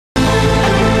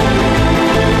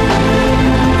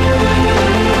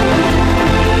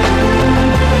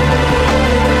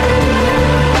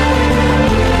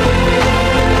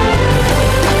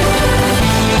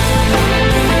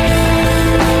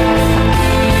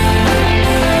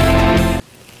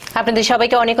আপনাদের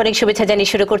সবাইকে অনেক অনেক শুভেচ্ছা জানিয়ে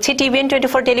শুরু করছি টিবিএন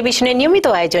 24 টেলিভিশনের নিয়মিত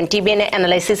আয়োজন টিবিএন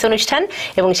অ্যানালাইসিস অনুষ্ঠান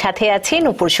এবং সাথে আছে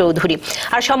নূপুর চৌধুরী।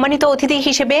 আর সম্মানিত অতিথি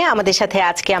হিসেবে আমাদের সাথে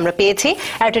আজকে আমরা পেয়েছি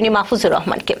অ্যাটর্নি মাহফুজুর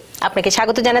রহমানকে। আপনাকে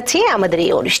স্বাগত জানাচ্ছি আমাদের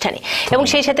এই অনুষ্ঠানে এবং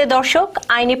সেই সাথে দর্শক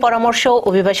আইনি পরামর্শ,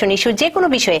 অভিবাসন ইস্যু যে কোনো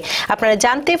বিষয়ে আপনারা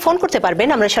জানতে ফোন করতে পারবেন।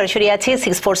 আমরা সরাসরি আছি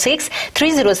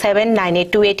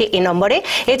 646-307-9828 এই নম্বরে।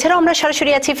 এছাড়াও আমরা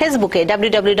সরাসরি আছি ফেসবুকে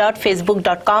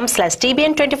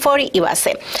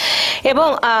www.facebook.com/tbn24USA। এবং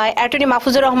অ্যাটর্নি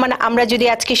মাহফুজুর রহমান, আমরা যদি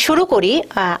আজকে শুরু করি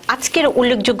আজকের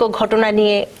উল্লেখযোগ্য ঘটনা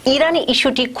নিয়ে, ইরান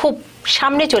ইস্যুটি খুব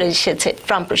সামনে চলে এসেছে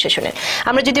ট্রাম্প প্রশাসনের।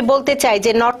 আমরা যদি বলতে চাই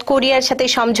যে নর্থ কোরিয়ার সাথে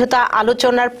সমঝোতা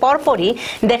আলোচনার পরপরই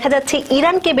দেখা যাচ্ছে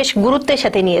ইরানকে বেশ গুরুত্বের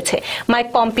সাথে নিয়েছে। মাইক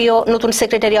পম্পিও, নতুন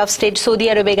সেক্রেটারি অফ স্টেট, সৌদি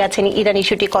আরবে গেছেন, ইরান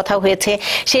ইস্যুটি কথা হয়েছে।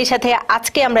 সেই সাথে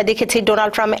আজকে আমরা দেখেছি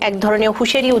ডোনাল্ড ট্রাম্প এক ধরনের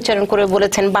হুঁশিয়ারি উচ্চারণ করে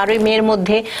বলেছেন 12ই মের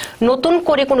মধ্যে নতুন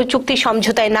করে কোনো চুক্তি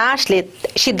সমঝোতায় না আসলে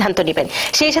সিদ্ধান্ত নেবেন।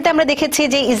 সেই সাথে আমরা দেখেছি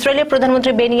যে ইসরায়েলের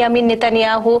প্রধানমন্ত্রী বেনিয়ামিন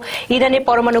নেতানিয়াহু ইরানের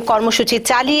পরমাণু কর্মসূচি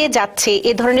চালিয়ে যাচ্ছে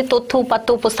এ ধরনের তথ্য উপাত্ত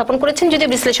উপস্থাপন করে, যদি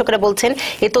বিশ্লেষকরা বলছেন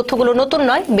এই তথ্যগুলো নতুন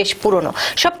নয়, বেশ পুরনো।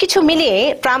 সবকিছু মিলিয়ে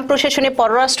ট্রাম্প প্রশাসনের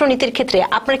পররাষ্ট্র নীতির ক্ষেত্রে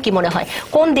আপনার কি মনে হয়,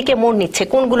 কোন দিকে মোড় নিচ্ছে,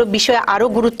 কোনগুলো বিষয়ে আরো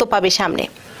গুরুত্ব পাবে সামনে?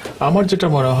 আমার যেটা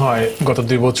মনে হয়, গত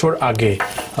 2 বছর আগে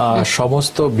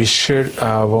সমস্ত বিশ্বের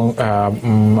এবং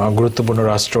গুরুত্বপূর্ণ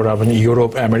রাষ্ট্ররা, মানে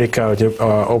ইউরোপ, আমেরিকা, যে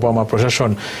ওবামা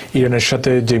প্রশাসন ইরানের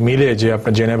সাথে যে মিলে যে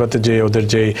আপনার জেনেভাতে যে ওদের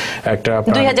যে একটা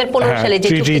 2015 সালে যে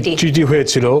ট্রিটি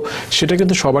হয়েছিল, সেটা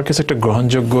কিন্তু সবার কাছে একটা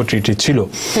গ্রহণযোগ্য ট্রিটি ছিল।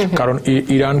 কারণ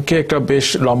ইরানকে একটা বেশ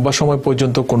লম্বা সময়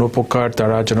পর্যন্ত কোনো প্রকার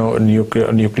তারা যেন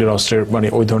নিউক্লিয়ার অস্ত্রের মানে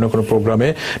ওই ধরনের কোনো প্রোগ্রামে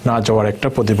না যাওয়ার একটা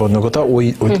প্রতিবন্ধকতা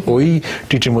ওই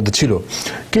ট্রিটির মধ্যে ছিল।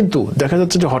 কিন্তু দেখা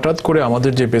যাচ্ছে যে হঠাৎ করে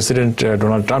আমাদের যে প্রেসিডেন্ট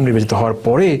ডোনাল্ড ট্রাম্প নির্বাচিত হওয়ার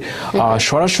পরে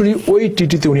সরাসরি ওই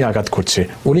ট্রিটিতে উনি আঘাত করছে।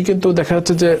 উনি কিন্তু দেখা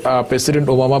যাচ্ছে যে প্রেসিডেন্ট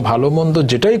ওবামা ভালো মন্দ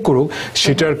যেটাই করুক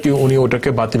সেটার কি উনি ওটাকে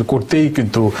বাতিল করতেই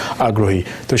কিন্তু আগ্রহী।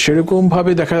 তো সেরকম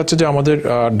ভাবে দেখা যাচ্ছে যে আমাদের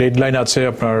ডেডলাইন আছে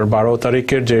আপনার 12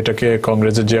 তারিখের, যে এটাকে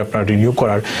কংগ্রেসের যে আপনার রিনিউ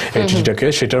করার এই ট্রিটিটাকে,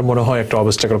 সেটার মনে হয় একটা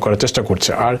অবস্ট্যাকল করার চেষ্টা করছে।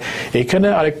 আর এখানে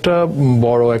আরেকটা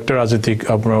বড় একটা রাজনৈতিক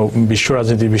আপনার বিশ্ব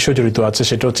রাজনীতির বিষয় জড়িত আছে,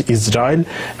 সেটা হচ্ছে ইসরায়েল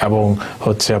এবং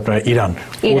হচ্ছে আপনার ইরান,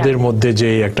 ওদের মধ্যে যে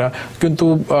একটা, কিন্তু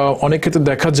অনেক ক্ষেত্রে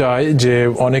দেখা যায় যে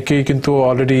অনেকেই কিন্তু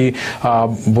অলরেডি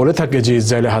বলে থাকে যে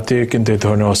ইসরায়েলের হাতে কিন্তু এই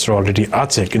ধরনের অস্ত্র অলরেডি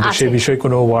আছে, কিন্তু সেই বিষয়ে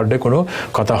কোনো ওয়ার্ডে কোনো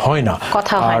কথা হয় না।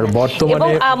 আর বর্তমানে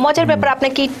মজার ব্যাপার,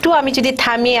 আপনাকে একটু আমি যদি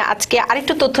থামিয়ে আজকে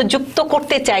আরেকটু তথ্য যুক্ত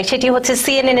করতে চাই, সেটি হচ্ছে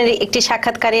সিএনএন এর একটি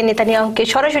সাক্ষাৎকারে নেতানিয়াহুকে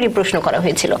সরাসরি প্রশ্ন করা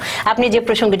হয়েছিল, আপনি যে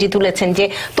প্রসঙ্গটি তুলেছেন যে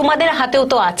তোমাদের হাতেও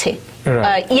তো আছে,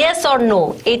 ইয়েস অর নো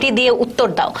এটি দিয়ে উত্তর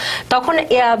দাও। তখন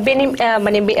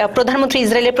মানে প্রধানমন্ত্রী,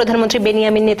 ইসরায়েলের প্রধানমন্ত্রী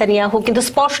বেনিয়ামিন নেতানিয়াহু কিন্তু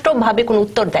স্পষ্টভাবে কোনো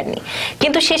উত্তর দেননি,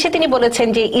 কিন্তু শেষে তিনি বলেছেন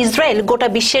যে ইসরায়েল গোটা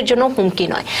বিশ্বের জন্য হুমকি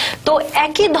নয়। তো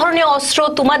একই ধরনের অস্ত্র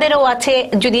তোমাদেরও আছে,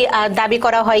 যদি দাবি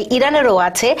করা হয় ইরানেরও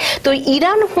আছে, তো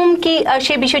ইরান হুমকি,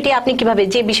 সেই বিষয়টি আপনি কিভাবে,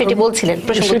 যে বিষয়টি বলছিলেন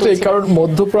কারণ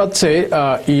মধ্যপ্রাচ্যে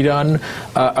ইরান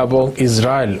এবং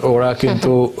ইসরায়েল ওরা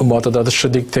কিন্তু মতাদর্শ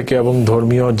দিক থেকে এবং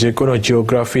ধর্মীয় যে কোনো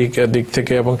জিওগ্রাফিক দিক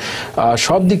থেকে এবং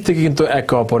সব দিক থেকে কিন্তু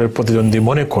একে অপরের প্রতিদ্বন্দ্বী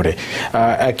মনে করে।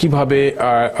 একইভাবে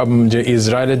যে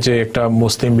ইসরায়েলের যে একটা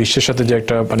মুসলিম বিশ্বের সাথে যে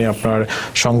একটা মানে আপনার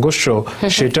সংঘর্ষ,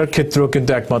 সেটার ক্ষেত্রেও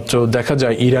কিন্তু একমাত্র দেখা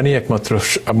যায় ইরানই একমাত্র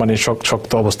মানে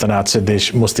শক্ত অবস্থানে আছে দেশ,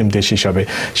 মুসলিম দেশ হিসাবে।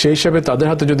 সেই হিসাবে তাদের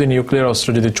হাতে যদি নিউক্লিয়ার অস্ত্র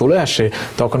যদি চলে আসে,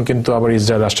 তখন কিন্তু আবার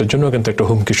ইসরায়েল রাষ্ট্রের জন্য কিন্তু একটা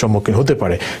হুমকির সম্মুখীন হতে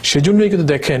পারে। সেজন্যই কিন্তু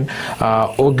দেখেন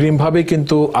অগ্রিমভাবে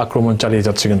কিন্তু আক্রমণ চালিয়ে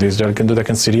যাচ্ছে কিন্তু ইসরায়েল। কিন্তু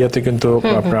দেখেন সিরিয়াতে কিন্তু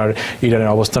আপনার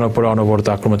ইরানের অবস্থান উপরে অনবরত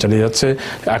আক্রমণ চালিয়ে যাচ্ছে।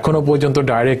 এখনো পর্যন্ত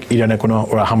ডাইরেক্ট ইরানে কোনো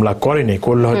হামলা করেনি,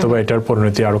 করলে হয়তো বা এটার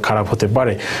পরিণতি আরো খারাপ হতে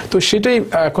পারে। তো সেটাই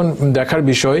এখন দেখার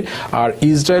বিষয়। আর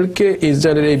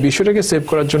ইসরায়েলের এই বিষয়টাকে সেভ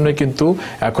করার জন্য কিন্তু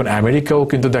এখন আমেরিকাও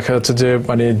কিন্তু দেখা যাচ্ছে যে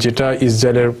মানে যেটা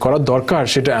ইসরায়েলের করা দরকার,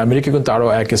 সেটা আমেরিকা কিন্তু আরো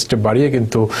এক স্টেপ বাড়িয়ে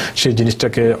কিন্তু সেই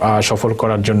জিনিসটাকে সফল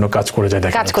করার জন্য কাজ করে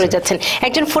যাচ্ছেন।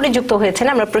 একজন ফোনে যুক্ত হয়েছেন,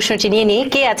 আমরা প্রশ্নটি নিয়ে নিই।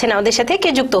 কে আছেন আমাদের সাথে, কে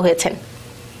যুক্ত হয়েছেন?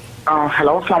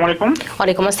 হ্যালো, আসসালামু আলাইকুম।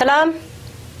 ওয়ালাইকুম আসসালাম।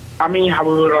 আমি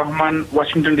হাবিবুর রহমান,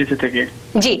 ওয়াশিংটন ডিসি থেকে।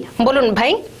 জি বলুন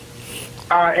ভাই।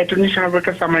 অ্যাটর্নি সাহেবের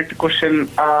কাছে আমার একটা কোশ্চেন,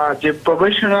 যে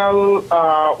প্রফেশনাল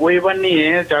ওয়েবার নিয়ে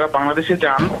যারা বাংলাদেশে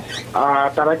যান,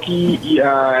 তারা কি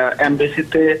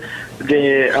এমবেসিতে যে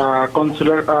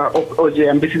কনসুলার যে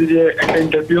এমবেসিতে যে একটা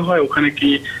ইন্টারভিউ হয়, ওখানে কি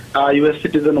ইউএস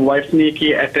সিটিজেন ওয়াইফ নিয়ে কি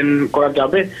অ্যাটেন্ড করা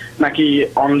যাবে, নাকি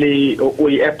অনলি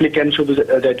ওই অ্যাপ্লিক্যান্ট শুধু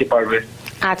যাইতে পারবে?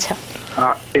 আচ্ছা,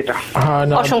 এটা।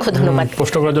 অসংখ্য ধন্যবাদ।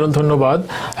 প্রশ্ন করার জন্য ধন্যবাদ।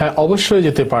 হ্যাঁ, অবশ্যই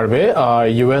যেতে পারবে।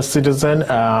 ইউএস সিটিজেন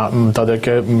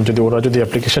তাদেরকে ওরা যদি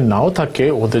অ্যাপ্লিকেশন নাও থাকে,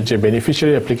 ওদের যে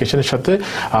বেনিফিশিয়ারি অ্যাপ্লিকেশনের সাথে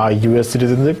ইউএস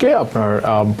সিটিজেনদেরকে আপনার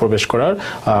প্রবেশ করার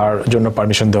জন্য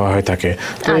পারমিশন দেওয়া হয়ে থাকে।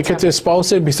 তো এই ক্ষেত্রে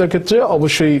স্পাউসের ভিসার ক্ষেত্রে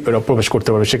অবশ্যই ওরা প্রবেশ করতে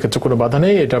পারবে, সেক্ষেত্রে কোনো বাধা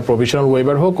নেই। এটা প্রভিশনাল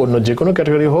ওয়েভার হোক, অন্য যে কোনো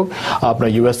ক্যাটাগরি হোক, আপনার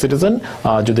ইউএস সিটিজেন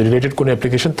যদি রিলেটেড কোনো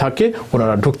অ্যাপ্লিকেশন থাকে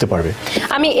ওনারা ঢুকতে পারবে।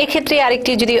 আমি এক্ষেত্রে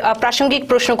আরেকটি যদি প্রাসঙ্গিক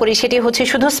প্রশ্ন করি, সেটি হচ্ছে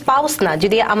শুধু স্পাউস না,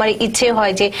 যদি আমার ইচ্ছে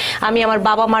হয় যে আমি আমার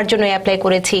বাবা মার জন্য অ্যাপ্লাই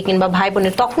করেছি কিংবা ভাই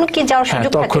বোনের, তখন কি যাওয়ার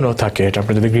সুযোগ থাকে? তখনও থাকে। এটা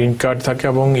আপনার যদি গ্রিন কার্ড থাকে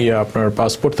এবং আপনার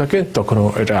পাসপোর্ট থাকে তখনও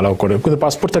এটা অ্যালাউ করে, কিন্তু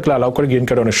পাসপোর্ট থাকলে অ্যালাউ করে, গ্রিন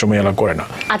কার্ড অনেক সময় অ্যালাউ করে না।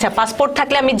 আচ্ছা, পাসপোর্ট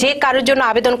থাকলে আমি যে কারোর জন্য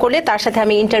আবেদন করলে তার সাথে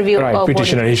আমি ইন্টারভিউ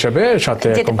পিটিশনার হিসেবে সাথে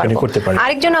কোম্পানি করতে পারে।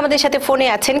 আরেকজন আমাদের সাথে ফোনে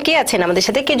আছেন, কে আছেন আমাদের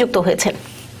সাথে, কে যুক্ত হয়েছেন?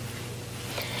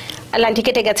 লাইনটি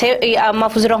কেটে গেছে।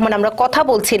 মাহফুজুর রহমান, আমরা কথা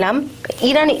বলছিলাম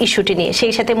ইরান ইস্যুটি নিয়ে,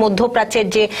 সেই সাথে মধ্যপ্রাচ্যের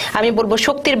যে আমি বলবো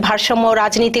শক্তির ভারসাম্য,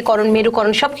 রাজনীতিকরণ,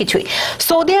 মেরুকরণ সবকিছুই।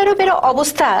 সৌদি আরবের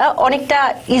অবস্থা অনেকটা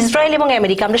ইসরায়েল এবং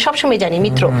আমেরিকা, আমরা সবসময় জানি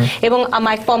মিত্র, এবং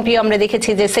মাইক পম্পিও আমরা দেখেছি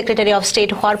যে সেক্রেটারি অফ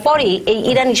স্টেট হওয়ার পরেই এই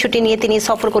ইরান ইস্যুটি নিয়ে তিনি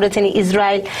সফর করেছেন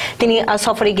ইসরায়েল, তিনি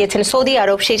সফরে গিয়েছেন সৌদি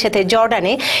আরব, সেই সাথে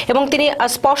জর্ডানে, এবং তিনি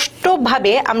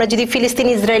স্পষ্টভাবে আমরা যদি ফিলিস্তিন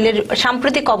ইসরায়েলের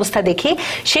সাম্প্রতিক অবস্থা দেখি,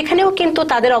 সেখানেও কিন্তু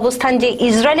তাদের অবস্থান যে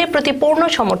ইসরায়েলের প্রতি পূর্ণ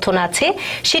সমর্থন আছে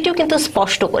সেটিও কিন্তু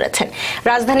স্পষ্ট করেছেন।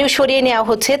 রাজধানীও সরিয়ে নেওয়া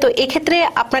হচ্ছে। তো এক্ষেত্রে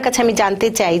আপনার কাছে আমি জানতে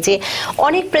চাই যে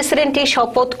অনেক প্রেসিডেন্টই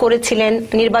শপথ করেছিলেন,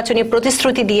 নির্বাচনী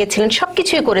প্রতিশ্রুতি দিয়েছিলেন,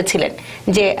 সবকিছুই করেছিলেন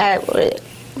যে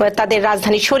তাদের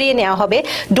রাজধানী সরিয়ে নেওয়া হবে।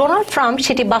 ডোনাল্ড ট্রাম্প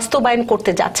সেটি বাস্তবায়ন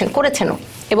করতে যাচ্ছেন, করেছেনও,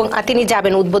 এবং তিনি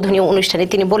যাবেন উদ্বোধনী অনুষ্ঠানে,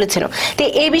 তিনি বলেছেন। তো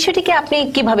এই বিষয়টিকে আপনি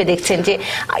কিভাবে দেখছেন যে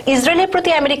ইসরায়েলের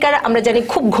প্রতি আমেরিকার আমরা জানি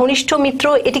খুব ঘনিষ্ঠ মিত্র,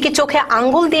 এটিকে চোখে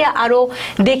আঙ্গুল দিয়ে আরো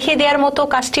দেখিয়ে দেওয়ার মতো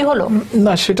কাজটি হলো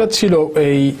না? সেটা ছিল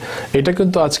এটা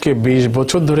কিন্তু আজকে 20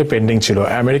 বছর ধরে পেন্ডিং ছিল।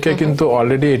 আমেরিকা কিন্তু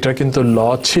অলরেডি এটা কিন্তু ল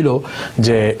ছিল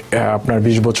যে আপনার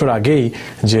 20 বছর আগেই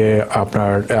যে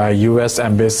আপনার ইউএস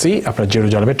এমবাসি আপনার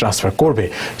জেরুজালেমে ট্রান্সফার করবে।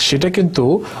 সেটা কিন্তু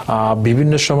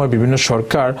বিভিন্ন সময় বিভিন্ন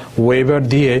সরকার ওয়েভার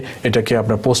দিয়ে এটাকে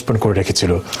আপনার পোস্টপোন করে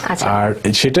রেখেছিল। আর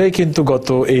সেটাই কিন্তু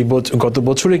গত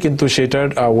বছরে কিন্তু সেটার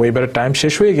ওয়েভারের টাইম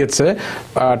শেষ হয়ে গেছে।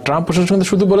 ট্রাম্প প্রশাসন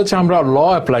শুধু বলেছে আমরা ল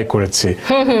অ্যাপ্লাই করেছি।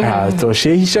 হ্যাঁ, তো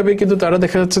সেই হিসাবে কিন্তু তারা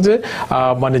দেখা যাচ্ছে যে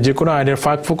মানে যে কোনো আইনের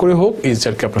ফাঁক ফোকরে হোক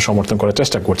ইসরায়েলকে আপনার সমর্থন করার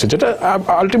চেষ্টা করছে, যেটা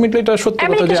আলটিমেটলি এটা সত্যি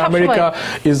কথা যে আমেরিকা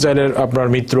ইসরায়েলের আপনার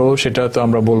মিত্র, সেটা তো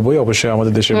আমরা বলবোই। অবশ্যই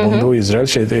আমাদের দেশের বন্ধু ইসরায়েল,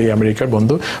 সেটাই আমেরিকার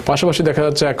বন্ধু। পাশাপাশি দেখা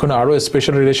যাচ্ছে এখন আরো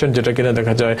স্পেশাল রিলেশন, যেটা কিনা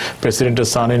দেখা যায় প্রেসিডেন্টের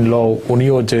সান ইন ল,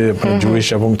 উনিও যে জুইশ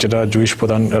এবং যেটা জুইশ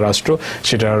প্রধান রাষ্ট্র,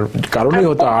 সেটার কারণেই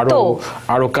হয়তো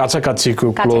আরো কাছাকাছি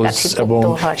ক্লোজ, এবং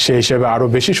সেই হিসেবে আরো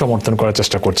বেশি সমর্থন করার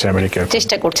চেষ্টা করছে আমেরিকা,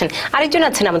 চেষ্টা করছেন। আরেকজন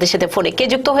আছেন আমাদের সাথে ফোনে, কে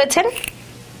যুক্ত হয়েছেন?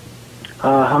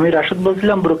 আমি রাশিদ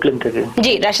বলছিলাম ব্রুকলিন থেকে।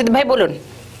 জি রাশিদ ভাই বলুন।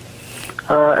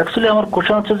 অ্যাকচুয়ালি আমার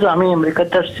কোশ্চেন হচ্ছে যে আমি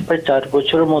আমেরিকাতে আসছি প্রায় 4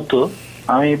 বছরের মতো।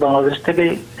 আমি বাংলাদেশ থেকে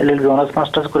এলএলবি অনার্স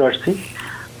মাস্টার্স করে আসছি,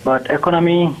 বাট এখন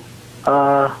আমি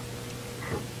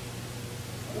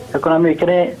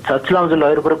এখানে চাচ্ছিলাম যে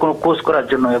লয়ের উপরে কোনো কোর্স করার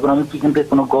জন্য। এখন আমি কি কিন্তু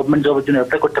কোনো গভর্নমেন্ট জবের জন্য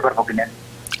অ্যাপ্লাই করতে পারবো কিনা?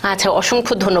 আচ্ছা,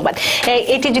 অসংখ্য ধন্যবাদ।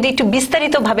 এটি যদি একটু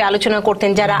বিস্তারিতভাবে আলোচনা করতেন,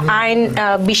 যারা আইন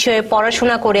বিষয়ে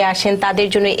পড়াশোনা করে আসেন তাদের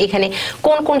জন্য এখানে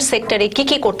কোন কোন সেক্টরে কি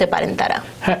কি করতে পারেন তারা?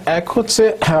 হ্যাঁ, এক হচ্ছে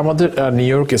আমাদের নিউ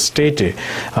ইয়র্ক স্টেটে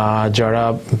যারা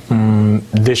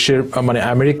দেশের মানে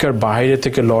আমেরিকার বাইরে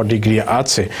থেকে ল ডিগ্রি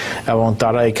আছে এবং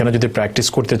তারা এখানে যদি প্র্যাকটিস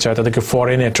করতে চায়, তাদেরকে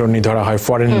ফরেন অ্যাটর্নি ধরা হয়,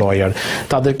 ফরেন লয়ার।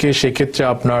 তাদেরকে সেক্ষেত্রে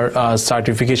আপনার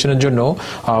সার্টিফিকেশনের জন্য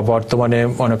বর্তমানে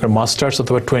মনে করেন মাস্টার্স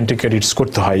অথবা 20 ক্রেডিটস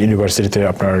করতে হয় ইউনিভার্সিটিতে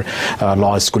আপনার ল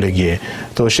স্কুলে গিয়ে।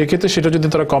 তো সেক্ষেত্রে সেটা যদি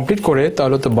তারা কমপ্লিট করে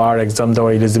তাহলে তো বার এক্সাম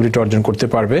দেওয়ার এলিজিবিলিটি অর্জন করতে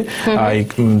পারবে।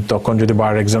 তখন যদি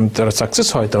বার এক্সাম তারা সাকসেস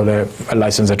হয় তাহলে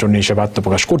লাইসেন্স অ্যাটর্নি হিসেবে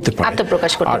আত্মপ্রকাশ করতে পারে।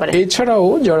 আর এছাড়াও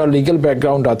যারা লিগ্যাল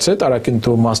ব্যাকগ্রাউন্ড আছে তারা কিন্তু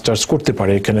মাস্টার্স করতে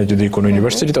পারে এখানে, যদি কোনো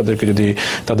ইউনিভার্সিটি তাদেরকে যদি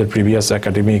তাদের প্রিভিয়াস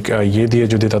একাডেমিক দিয়ে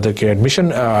যদি তাদেরকে অ্যাডমিশন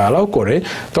অ্যালাউ করে,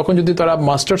 তখন যদি তারা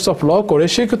মাস্টার্স অফ ল করে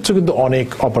সেক্ষেত্রে কিন্তু অনেক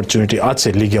অপরচুনিটি আছে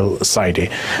লিগ্যাল সাইডে,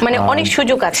 মানে অনেক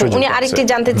সুযোগ আছে। উনি আরেকটি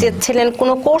জানতে চেয়েছিলেন কোন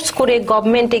কোর্স করে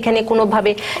গভর্নমেন্ট এখানে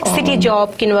কোনোভাবে সিটি জব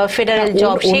কিংবা ফেডারেল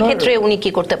জব, সেই ক্ষেত্রে উনি কি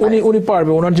করতে পারেন? উনি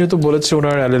পারবে। ওনার যেহেতু বলেছে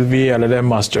ওনার এলএলবি এলএলএম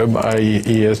মাস্টার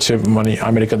মানে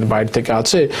আমেরিকার বাইরে থেকে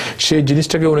আছে, সেই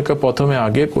জিনিসটাকে ওনাকে প্রথমে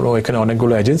আগে কোনো এখানে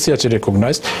অনেকগুলো এজেন্সি আছে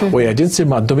রেকগনাইজ, ওই এজেন্সির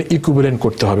মাধ্যমে ইকুইভ্যালেন্ট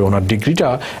করতে হবে। ওনার ডিগ্রিটা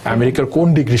আমেরিকার কোন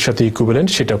ডিগ্রির সাথে ইকুইভ্যালেন্ট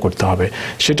সেটা করতে হবে।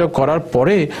 সেটা করার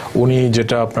পরে উনি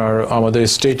যেটা আপনার আমাদের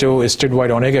স্টেট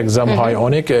ওয়াইড অনেক এক্সাম হয়,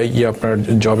 অনেক আপনার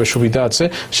জবের সুবিধা আছে,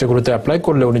 সেগুলোতে অ্যাপ্লাই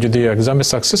করলে উনি যদি এক্সামে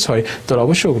সাকসেস হয় তাহলে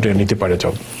অবশ্যই ওটা নিতে পারে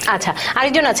জব। আচ্ছা,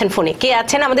 আরেকজন আছেন ফোনে, কে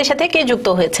আছেন আমাদের সাথে, কে যুক্ত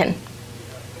হয়েছেন?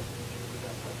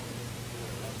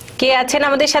 কে আছেন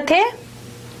আমাদের সাথে?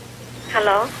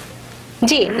 হ্যালো,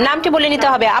 জি, নামটি বলে নিতে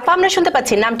হবে আপা, আমরা শুনতে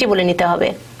পাচ্ছি, নামটি বলে নিতে হবে।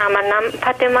 আমার নাম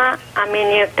ফাতেমা, আমি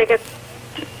নিউ ইয়র্ক থেকে।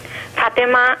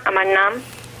 ফাতেমা আমার নাম,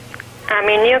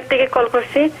 আমি নিউ ইয়র্ক থেকে কল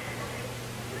করছি।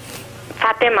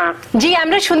 ফাতেমা। জি,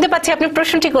 আমরা শুনতে পাচ্ছি, আপনি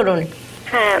প্রশ্নটি করুন।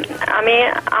 হ্যাঁ,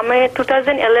 আমি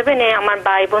 2011-এ আমার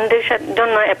ভাই বোনদের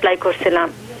জন্য অ্যাপ্লাই করছিলাম।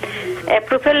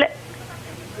 অ্যাপ্রুভাল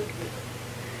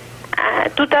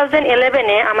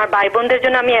 2011-এ আমার ভাই বোনদের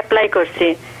জন্য আমি অ্যাপ্লাই করছি,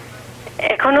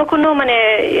 এখনো কোনো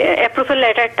অ্যাপ্রুভাল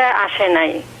লেটারটা আসে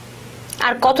নাই।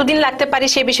 আর কতদিন লাগতে পারে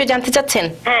সে বিষয়ে জানতে চাচ্ছেন?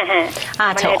 হ্যাঁ হ্যাঁ।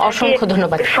 আচ্ছা, অসংখ্য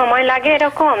ধন্যবাদ। সময় লাগে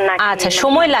এরকম না? আচ্ছা,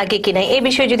 সময় লাগে কিনা এই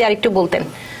বিষয়ে যদি আরেকটু বলতেন।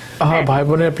 হ্যাঁ, ভাই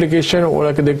বোনের অ্যাপ্লিকেশন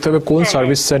ওরাকে দেখতে হবে কোন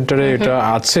সার্ভিস সেন্টারে এটা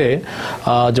আছে।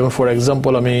 যেমন ফর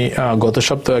এক্সাম্পল আমি গত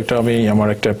সপ্তাহে আমার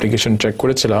একটা অ্যাপ্লিকেশন চেক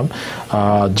করেছিলাম,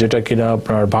 যেটা কিনা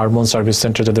আপনার ভারমন সার্ভিস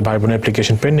সেন্টার, যাদের ভাই বোনের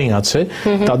অ্যাপ্লিকেশন পেন্ডিং আছে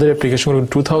তাদের অ্যাপ্লিকেশনগুলো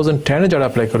 2010-এ যারা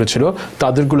অ্যাপ্লাই করেছিল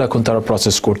তাদেরগুলো এখন তারা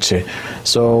প্রসেস করছে।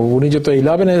 সো উনি যেহেতু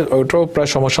 11-এ, ওটাও প্রায়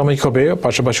সমসাময়িক হবে,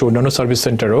 পাশাপাশি অন্যান্য সার্ভিস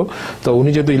সেন্টারও। তো উনি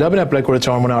যেহেতু 11-এ অ্যাপ্লাই করেছে,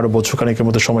 আমার মনে হয় আরো বছর খানিকের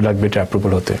মতো সময় লাগবে এটা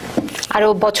অ্যাপ্রুভাল হতে। আরো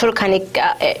বছর খানিক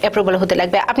অ্যাপ্রুভাল হতে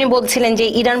লাগবে। আপনি বলছিলেন যে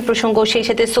ইরান প্রসঙ্গ, সেই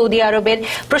সাথে সৌদি আরবের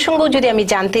প্রসঙ্গ যদি আমি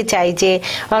জানতে চাই, যে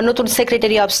নতুন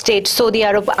সেক্রেটারি অফ স্টেট সৌদি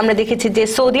আরব, আমরা দেখেছি যে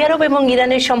সৌদি আরব এবং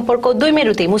ইরানের সম্পর্ক দুই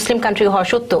মেরুতেই, মুসলিম কান্ট্রি হওয়া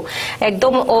সত্ত্বেও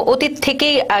একদম অতীত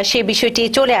থেকেই সেই বিষয়টি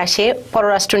চলে আসে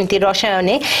পররাষ্ট্রনীতির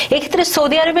রসায়নে। এক্ষেত্রে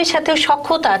সৌদি আরবের সাথেও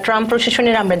সখ্যতা ট্রাম্প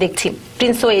প্রশাসনের আমরা দেখছি,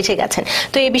 প্রিন্সও এসে গেছেন।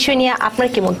 তো এই বিষয় নিয়ে আপনার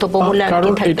কি মন্তব্য?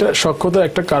 কারণ এটা সখ্যতার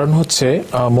একটা কারণ হচ্ছে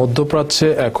মধ্যপ্রাচ্যে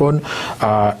এখন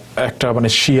একটা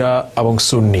শিয়া এবং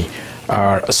সুন্নি,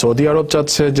 আর সৌদি আরব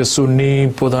চাচ্ছে যে সুন্নি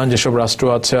প্রধান যেসব রাষ্ট্র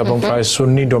আছে এবং প্রায়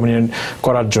সুন্নি ডমিনেন্ট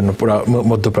করার জন্য পুরো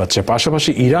মধ্যপ্রাচ্যে।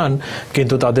 পাশাপাশি ইরান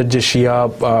কিন্তু তাদের যে শিয়া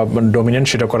ডমিনেন্ট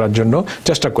সেটা করার জন্য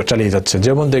চেষ্টা চালিয়ে যাচ্ছে।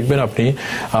 যেমন দেখবেন আপনি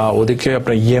ওদিকে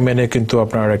আপনার ইয়েমেনে কিন্তু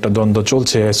আপনার একটা দ্বন্দ্ব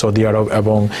চলছে, সৌদি আরব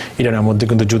এবং ইরানের মধ্যে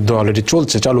কিন্তু যুদ্ধ অলরেডি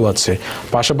চালু আছে।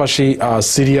 পাশাপাশি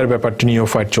সিরিয়ার ব্যাপারটি নিয়েও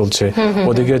ফাইট চলছে।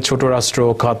 ওদিকে ছোট রাষ্ট্র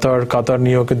কাতার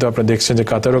নিয়েও কিন্তু আপনি দেখছেন যে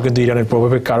কাতারও কিন্তু ইরানের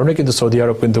প্রভাবের কারণে কিন্তু সৌদি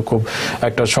আরব কিন্তু খুব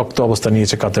একটা শক্ত অবস্থা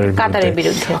নিয়েছে কাতারের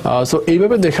বিরুদ্ধে। সো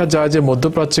এইভাবে দেখা যায় যে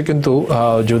মধ্যপ্রাচ্যে কিন্তু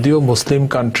যদিও মুসলিম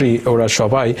কান্ট্রি ওরা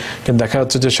সবাই, কিন্তু দেখা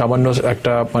যাচ্ছে যে সামান্য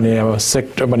একটা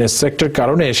সেক্টর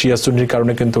কারণে, শিয়া সুন্নির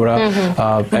কারণে কিন্তু ওরা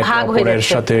একে অপরের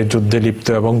সাথে যুদ্ধে লিপ্ত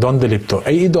এবং দ্বন্দ্বে লিপ্ত।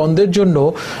 এই দ্বন্দ্বের জন্য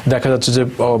দেখা যাচ্ছে যে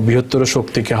বৃহত্তর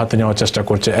শক্তিকে হাতে নেওয়ার চেষ্টা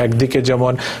করছে। একদিকে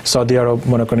যেমন সৌদি আরব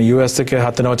মনে করেন ইউএস থেকে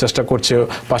হাতে নেওয়ার চেষ্টা করছে,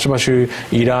 পাশাপাশি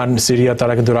ইরান, সিরিয়া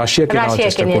তারা কিন্তু রাশিয়াকে নেওয়ার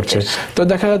চেষ্টা করছে। তো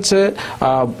দেখা যাচ্ছে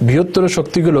বৃহত্তর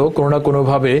শক্তিগুলো কোনো না কোনো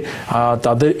ভাবে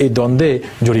তাদের এই দ্বন্দ্বে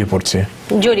জড়িয়ে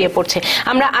পড়ছে।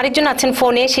 আমরা আরেকজন আছেন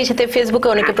ফোনে, সেই সাথে ফেসবুকে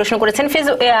অনেকে প্রশ্ন করেছেন।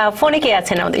 ফোনে কে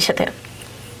আছেন আমাদের সাথে?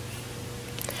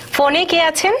 ফোনে কে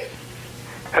আছেন?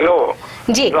 হ্যালো,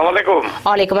 জি, আসসালামু আলাইকুম।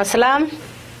 ওয়ালাইকুম আসসালাম।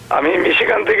 আমি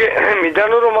মিশিগান থেকে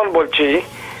মিজানুর রহমান বলছি।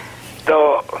 তো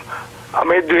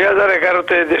আমি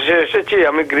 2011-তে দেশে এসেছি,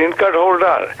 আমি গ্রিন কার্ড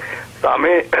হোল্ডার। তো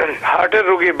আমি হার্টের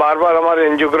রোগী, বারবার আমার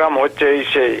এনজিওগ্রাম হচ্ছে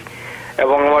সেই,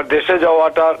 এবং আমার দেশে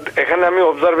যাওয়াটা, এখানে আমি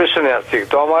অবজারভেশনে আছি।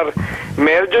 তো আমার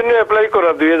মেয়ের জন্য অ্যাপ্লাই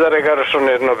করা 2011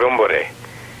 সনের নভেম্বরে,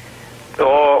 তো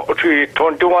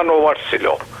 21 ওভার ছিল।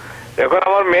 এখন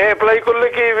আমার মেয়ে অ্যাপ্লাই করলে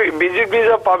কি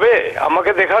ভিসা পাবে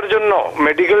আমাকে দেখার জন্য,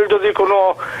 মেডিকেল যদি কোনো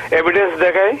এভিডেন্স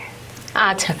দেখায়?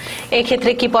 আচ্ছা, এই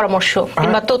ক্ষেত্রে কি পরামর্শ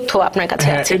কিংবা তথ্য আপনার কাছে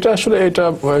আছে? এটা আসলে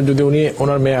যদি উনি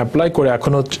ওনার মেয়ে অ্যাপ্লাই করে,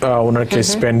 এখনো ওনার কেস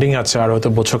পেন্ডিং আছে, আর হয়তো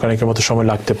বছর খানেকের মতো সময়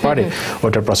লাগতে পারে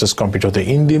ওটার প্রসেস কমপ্লিট হতে।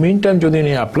 ইন দি মিন টাইম যদি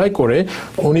উনি অ্যাপ্লাই করে,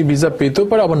 উনি ভিসা পেতেও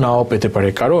পারে আবার নাও পেতে পারে।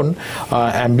 কারণ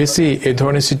এমবেসি এই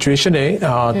ধরনের সিচুয়েশনে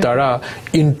তারা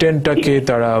ইন্টেন্টটাকে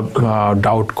তারা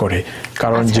ডাউট করে।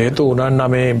 কারণ যেহেতু ওনার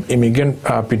নামে ইমিগ্রেন্ট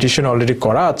পিটিশন অলরেডি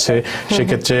করা আছে,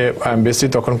 সেক্ষেত্রে এমবেসি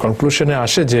তখন কনক্লুশনে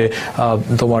আসে যে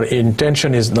তোমার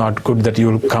intention is not good that you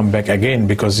will come back again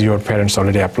because your parents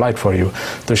already applied for you.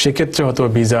 তো সেক্ষেত্রে হয়তো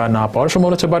ভিসা না পাওয়ার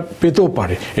সম্ভাবনা আছে, বাট পেতেও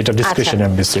পারে। এটা ডিসক্রিপশন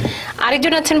এমবেসি।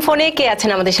 আরেকজন আছেন ফোনে, কে আছেন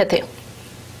আমাদের সাথে?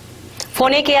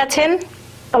 ফোনে কে আছেন?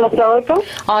 আসসালামু আলাইকুম।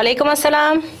 ওয়ালাইকুম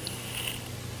আসসালাম।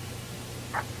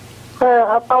 হ্যাঁ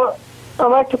আপা,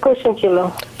 আমার একটা কোশ্চেন ছিল।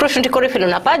 প্রশ্নটি করে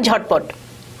ফেলুন আপা, ঝটপট।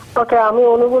 ওকে, আমি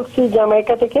অনু বলছি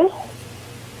জামাইকা থেকে।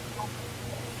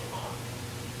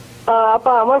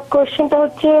 আপা, আমার কোশ্চেনটা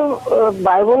হচ্ছে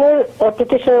ভাই বোনের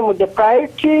অ্যাপ্লিকেশনের মধ্যে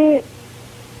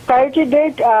প্রায়োরিটি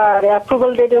ডেট আর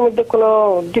অ্যাপ্রুভাল ডেটের মধ্যে কোনো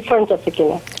ডিফারেন্স আছে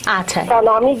কিনা? আচ্ছা, কারণ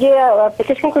আমি যে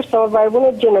অ্যাপ্লিকেশন করছি আমার ভাই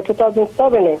বোনের জন্য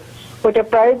 2007-এ, ওইটা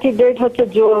প্রায়োরিটি ডেট হচ্ছে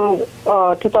জুন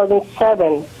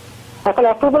 2007। এখন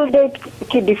অ্যাপ্রুভাল ডেট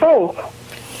কি ডিফারেন্স?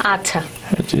 আচ্ছা,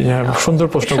 সুন্দর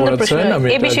প্রশ্ন করেছেন। আমি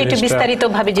এই বিষয়টি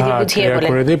বিস্তারিতভাবে যদি বুঝিয়ে বলেন।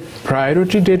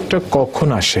 প্রায়োরিটি ডেটটা কখন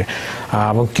আসে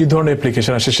এবং কি ধরনের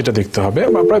অ্যাপ্লিকেশন আসে সেটা দেখতে হবে।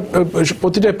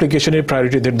 প্রতিটা অ্যাপ্লিকেশনের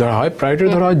প্রায়োরিটি ডেট ধরা হয়। প্রায়োরিটি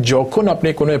ধরা হয় যখন আপনি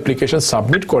কোনো অ্যাপ্লিকেশন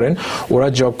সাবমিট করেন, ওরা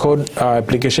যখন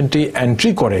অ্যাপ্লিকেশনটি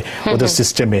এন্ট্রি করে ওদের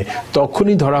সিস্টেমে,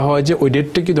 তখনই ধরা হয় যে ওই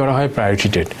ডেটটা কি ধরা হয় প্রায়োরিটি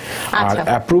ডেট। আর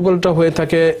অ্যাপ্রুভালটা হয়ে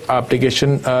থাকে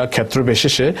অ্যাপ্লিকেশন ক্ষেত্র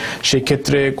বিশেষে। সেই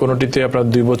ক্ষেত্রে কোনোটিতে আপনার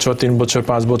 2 বছর, 3 বছর,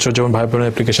 5 বছর, যেমন ভাই বোনের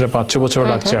অ্যাপ্লিকেশনে 5-6 বছর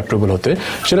লাগছে অ্যাপ্রুভাল হতে,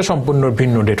 সেটা সম্পূর্ণ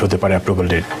ভিন্ন ডেট হতে পারে অ্যাপ্রুভাল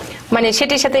ডেট। মানে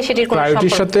সেটির সাথে সেটির কোনো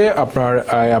প্রায়োরিটির সাথে আপনার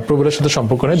অ্যাপ্রুভালের সাথে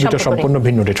সম্পর্ক নেই, দুটো সম্পূর্ণ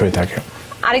ভিন্ন ডেট হয়ে থাকে।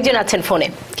 আরেকজন আছেন ফোনে,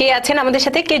 কে আছেন আমাদের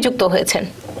সাথে, কে যুক্ত হয়েছেন?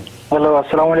 হ্যালো,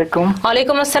 আসসালামু আলাইকুম।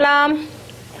 ওয়ালাইকুম আসসালাম।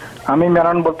 আমি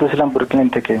মেরান বলতেছিলাম ব্রুকলিন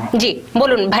থেকে। জি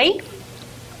বলুন ভাই।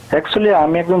 অ্যাকচুয়ালি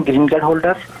আমি একজন গ্রিন কার্ড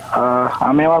হোল্ডার।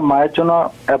 আমি আমার মায়ের জন্য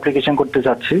অ্যাপ্লিকেশন করতে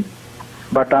যাচ্ছি,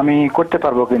 বাট আমি করতে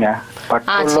পারবো কিনা, বাট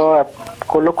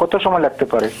করলে কত সময় লাগতে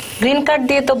পারে? গ্রিন কার্ড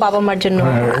দিয়ে তো বাবা মার জন্য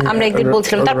আমরা একদিন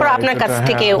বলছিলাম, তারপর আপনার কাছ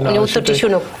থেকে উনি উত্তরটি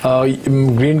শুনুক।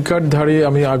 গ্রিন কার্ড ধারী,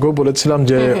 আমি আগেও বলেছিলাম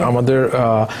যে আমাদের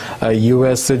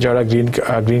ইউএস এ যারা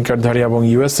গ্রিন কার্ড ধারী এবং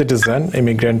ইউএস সিটিজেন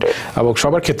ইমিগ্রেন্ট এবং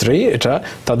সবার ক্ষেত্রেই এটা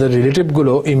তাদের রিলেটিভ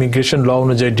গুলো ইমিগ্রেশন ল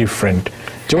অনুযায়ী ডিফারেন্ট।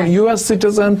 যেমন ইউএস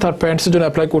সিটিজেন তার প্যারেন্টস এর জন্য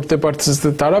অ্যাপ্লাই করতে পারতেছে,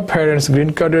 তারা প্যারেন্টস,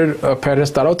 গ্রিন কার্ডের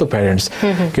প্যারেন্টস তারাও তো প্যারেন্টস,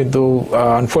 কিন্তু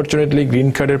আনফরচুনেটলি গ্রিন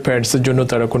কার্ডের প্যারেন্টস এর জন্য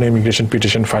তারা কোনো ইমিগ্রেশন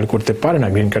পিটিশন ফাইল করতে পারে না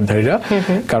গ্রিন কার্ডধারীরা,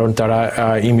 কারণ তারা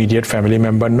ইমিডিয়েট ফ্যামিলি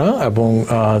মেম্বার না এবং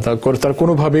তার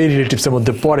কোনোভাবেই রিলেটিভস এর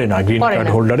মধ্যে পড়ে না গ্রিন কার্ড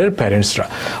হোল্ডারের প্যারেন্টসরা।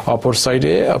 অপর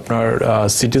সাইডে আপনার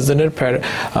সিটিজেনের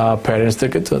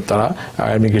প্যারেন্টসদেরকে তারা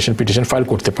ইমিগ্রেশন পিটিশন ফাইল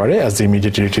করতে পারে অ্যাজ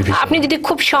ইমিডিয়েট রিলেটিভ। আপনি যদি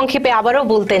খুব সংক্ষেপে আবারও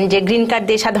বলতেন যে গ্রিন কার্ড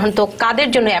দিয়ে সাধারণত কাদের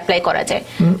জন্য অ্যাপ্লাই করা যায়?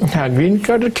 হ্যাঁ, গ্রিন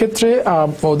কার্ডের ক্ষেত্রে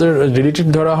ওদের রিলেটিভ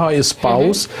ধরা হয়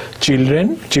স্পাউস,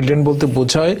 চিলড্রেন বলতে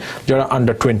বোঝায় যারা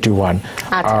আন্ডার 21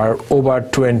 আর ওভার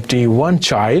 21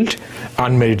 চাইল্ড,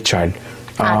 আনম্যারিড চাইল্ড,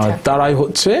 তারাই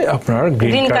হচ্ছে আপনার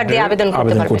গ্রিন কার্ড দিয়ে আবেদন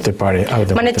করতে পারে।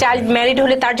 মানে চাইল্ড ম্যারিড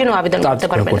হলে তার জন্য আবেদন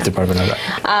করতে পারবে না।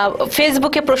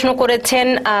 ফেসবুকে প্রশ্ন করেছেন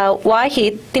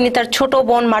ওয়াহিদ, তিনি তার ছোট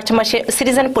বোন মার্চ মাসে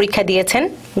সিটিজেন পরীক্ষা দিয়েছেন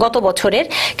গত বছরের,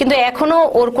 কিন্তু এখনো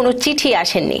ওর কোনো চিঠি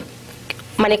আসেননি,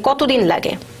 মানে কতদিন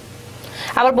লাগে?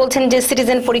 আবার বলছেন যে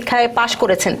সিটিজেন পরীক্ষায় পাশ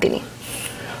করেছেন তিনি।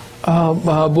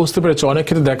 বুঝতে পেরেছি, অনেক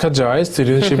ক্ষেত্রে দেখা যায়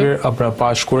সিটিজেনশিপের আপনারা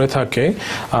পাস করে থাকে,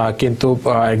 কিন্তু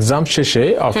এক্সাম শেষে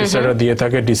অফিসাররা দিয়ে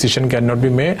থাকে decision can not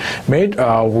be made,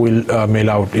 will mail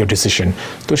out your decision.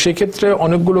 তো সেক্ষেত্রে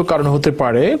অনেকগুলো কারণ হতে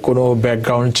পারে, কোনো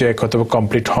ব্যাকগ্রাউন্ড চেক হয়তো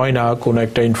কমপ্লিট হয় না, কোনো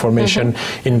একটা ইনফরমেশন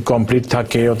ইনকমপ্লিট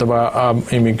থাকে, অথবা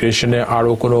ইমিগ্রেশনে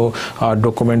আরো কোনো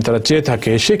ডকুমেন্ট তারা চেয়ে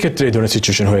থাকে, সেক্ষেত্রে এই ধরনের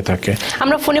সিচুয়েশন হয়ে থাকে।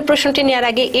 আমরা ফোনে প্রশ্নটি নেওয়ার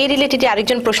আগে এই রিলেটেড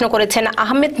আরেকজন প্রশ্ন করেছেন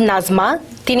আহমেদ নাজমা,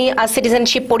 তিনি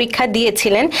সিটিজেনশিপ পরীক্ষা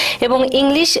দিয়েছিলেন এবং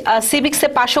ইংলিশ সিভিক্সে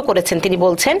পাশও করেছেন তিনি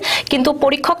বলছেন, কিন্তু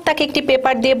পরীক্ষক তাকে একটি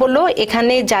পেপার দিয়ে বলল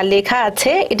এখানে যা লেখা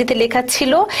আছে এটিতে লেখা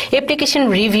ছিল অ্যাপ্লিকেশন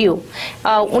রিভিউ।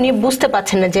 উনি বুঝতে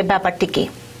পারছেন না যে ব্যাপারটি কি।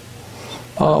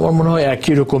 আমার মনে হয়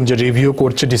একই রকম, যে রিভিউ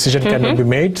করছে, decision can not be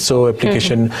made, so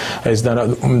application is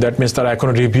that means তারা এখন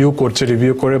রিভিউ করছে,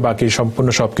 রিভিউ করে বাকি সম্পূর্ণ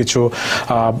সবকিছু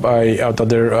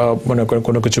তাদের মনে করেন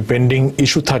কোনো কিছু পেন্ডিং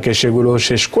ইস্যু থাকে সেগুলো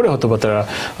শেষ করে অথবা তারা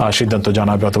সিদ্ধান্ত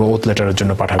জানাবে অথবা ওথ লেটারের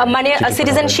জন্য পাঠাবে। মানে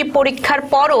সিটিজেনশিপ পরীক্ষার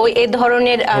পরও এই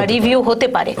ধরনের রিভিউ হতে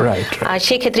পারে,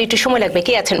 সেই ক্ষেত্রে একটু সময় লাগবে।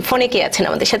 কে আছেন ফোনে, কে আছেন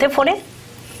আমাদের সাথে ফোনে?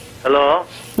 হ্যালো।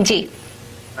 জি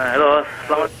হ্যালো,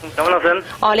 আসসালামু আলাইকুম, কেমন আছেন?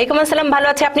 ওয়ালাইকুম আসসালাম, ভালো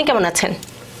আছি, আপনি কেমন আছেন?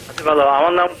 ভালো।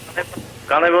 আমার নাম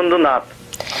কানাই বন্ধু নাথ,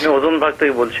 আমি ওজনবাগ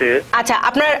থেকে বলছি। আচ্ছা,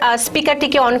 আপনার স্পিকারটি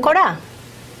কি অন করা?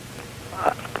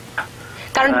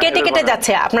 কারণ কেটে কেটে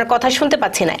যাচ্ছে, আপনার কথা শুনতে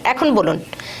পাচ্ছি না, এখন বলুন।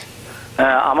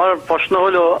 আমার প্রশ্ন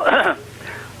হলো,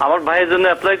 আমার ভাইয়ের জন্য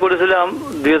অ্যাপ্লাই করেছিলাম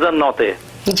 2009-তে।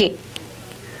 জি।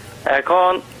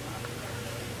 এখন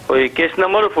ওই কেস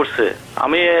নাম্বারও পড়ছে,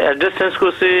 আমি অ্যাড্রেস চেঞ্জ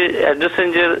করছি, অ্যাড্রেস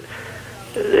চেঞ্জের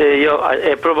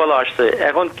অ্যাপ্রুভাল আসছে,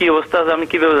 এখন কি অবস্থা আছে আমি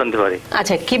কিভাবে জানতে পারি?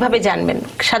 আচ্ছা, কিভাবে জানবেন?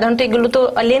 সাধারণত এগুলো তো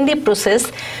লেন্দি প্রসেস।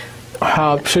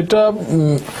 হ্যাঁ, সেটা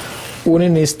উনি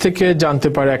নিজ থেকে জানতে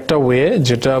পারে একটা ওয়ে,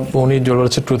 যেটা উনি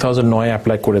বলেছে 2009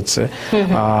 অ্যাপ্লাই করেছে,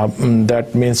 দ্যাট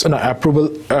মিন্স না অ্যাপ্রুভাল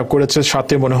করেছে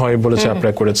সাথে মনে হয় বলেছে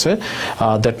অ্যাপ্লাই করেছে,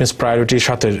 দ্যাট মিন্স প্রায়োরিটির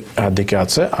সাথে দিকে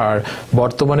আছে। আর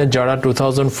বর্তমানে যারা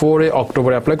 2004-এ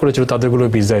অক্টোবরে অ্যাপ্লাই করেছিল তাদেরগুলো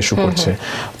ভিসা ইস্যু করছে।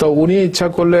 তো উনি ইচ্ছা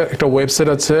করলে একটা ওয়েবসাইট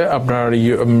আছে আপনার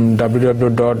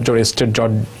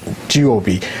www.estate.gov,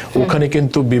 ওখানে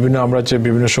কিন্তু আমরা যে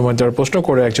বিভিন্ন সময় যারা প্রশ্ন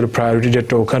করে অ্যাকচুয়ালি প্রায়োরিটি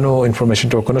ডেটটা ওখানেও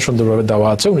ইনফরমেশনটা ওখানে সুন্দরভাবে দেওয়া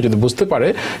আছে, উনি যদি বুঝতে পারে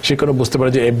সে কোনো বুঝতে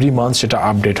পারে যে এভরি মান্থ সেটা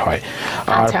আপডেট হয়।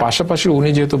 আর পাশাপাশি উনি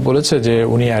যেহেতু বলেছে যে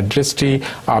উনি অ্যাড্রেসটি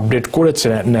আপডেট করেছে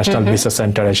ন্যাশনাল ভিসা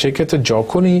সেন্টারে, সেক্ষেত্রে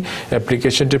যখনই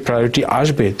অ্যাপ্লিকেশনটি প্রায়োরিটি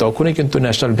আসবে তখনই কিন্তু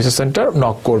ন্যাশনাল ভিসা সেন্টার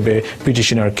নক করবে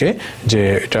পিটিশনারকে যে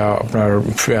এটা আপনার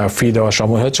ফি দেওয়ার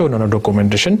সময় হয়েছে, অন্যান্য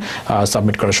ডকুমেন্টেশন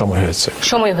সাবমিট করার সময়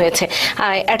হয়েছে।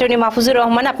 অ্যাটর্নি মাহফুজুর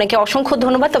রহমান, আপনাকে অসংখ্য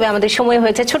ধন্যবাদ। তবে আমাদের সময়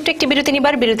হয়েছে, ছোট্ট একটি বিরতি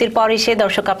নিবার। বিরতির পর এসে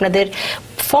দর্শক আপনাদের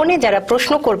ফোনে যারা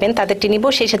প্রশ্ন করবেন তাদেরটি নিব।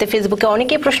 সেই সাথে ফেসবুকে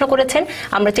অনেকেই প্রশ্ন করেছেন,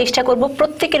 আমরা চেষ্টা করব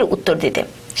প্রত্যেকের উত্তর দিতে।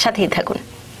 সাথেই থাকুন।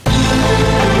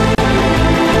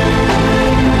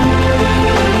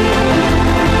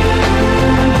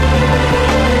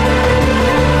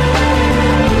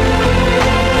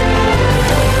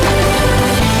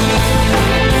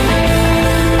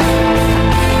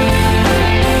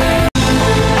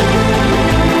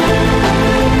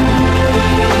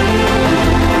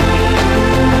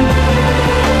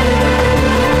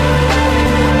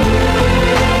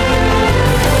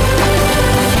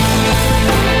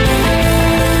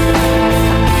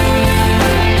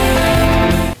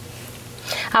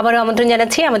 আবারও আমন্ত্রণ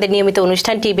জানাচ্ছি আমাদের নিয়মিত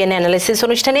অনুষ্ঠান টিবিএন অ্যানালিসিস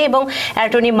অনুষ্ঠানে, এবং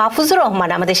অ্যাটর্নি মাহফুজুর রহমান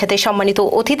আমাদের সাথে সম্মানিত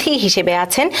অতিথি হিসেবে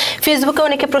আছেন। ফেসবুকে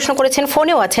অনেকে প্রশ্ন করেছেন,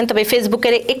 ফোনেও আছেন, তবে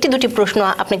ফেসবুকের একটি দুটি প্রশ্ন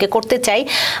আপনাকে করতে চাই।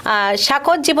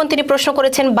 শাকত জীবন তিনি প্রশ্ন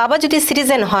করেছেন, বাবা যদি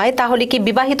সিটিজেন হয় তাহলে কি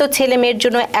বিবাহিত ছেলে মেয়ের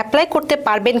জন্য অ্যাপ্লাই করতে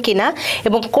পারবেন কিনা,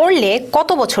 এবং করলে কত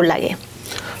বছর লাগে?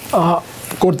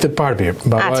 করতে পারবে।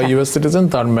 বাবা ইউএস সিটিজেন,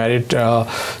 তার ম্যারিড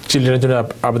চিলড্রেনের জন্য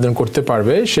আবেদন করতে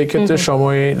পারবে। সেই ক্ষেত্রে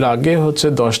সময় লাগে হচ্ছে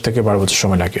 10 থেকে 12 বছর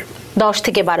সময় লাগে। 10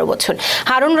 থেকে 12 বছর।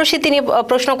 হারুন রশিদ তিনি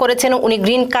প্রশ্ন করেছেন, উনি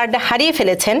গ্রিন কার্ড হারিয়ে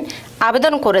ফেলেছেন,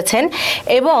 আবেদন করেছেন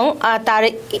এবং তার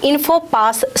ইনফো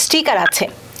পাস স্টিকার আছে।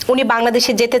 উনি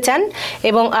বাংলাদেশে যেতে চান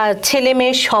এবং ছেলে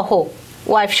মেয়ে সহ,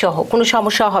 ওয়াইফ সহ, কোনো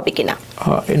সমস্যা হবে কিনা?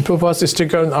 ইনফো পাস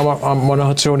স্টিকার আমার মনে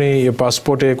হচ্ছে উনি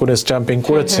পাসপোর্টে কোনো স্ট্যাম্পিং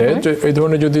করেছে, এই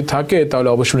ধরনের যদি থাকে তাহলে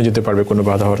অবশ্যই যেতে পারবে, কোনো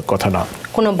বাধা হওয়ার কথা না।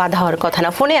 কোনো বাধা হওয়ার কথা না।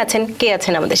 ফোনে আছেন, কে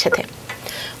আছেন আমাদের সাথে?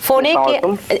 ফোনে কে?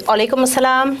 ওয়ালাইকুম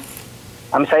আসসালাম।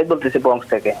 আমি সাইদ বলতেছি বংশ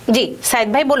থেকে। জি সাইদ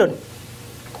ভাই বলুন।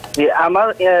 জি, আমার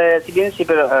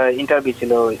সিটিজেনশিপের ইন্টারভিউ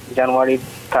ছিল জানুয়ারি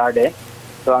 3-এ,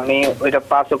 তো আমি ওইটা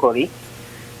পাসও করি।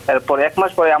 তারপর 1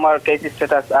 মাস পরে আমার কেস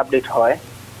স্ট্যাটাস আপডেট হয়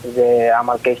যে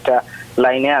আমার কেসটা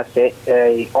লাইনে আছে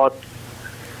এই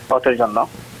অথের জন্য।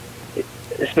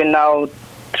 ইটস বিন নাও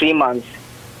 3 মান্থস,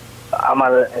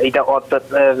 আমার এইটা অথ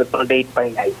ডেট পাই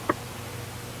নাই।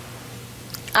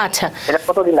 আচ্ছা, এটা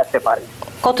কতদিন লাগতে পারে?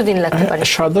 কতদিন লাগতে পারে?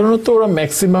 সাধারণত ওরা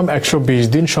ম্যাক্সিমাম 120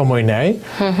 দিন সময় নেয়।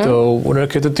 তো ওনার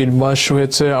ক্ষেত্রে 3 মাস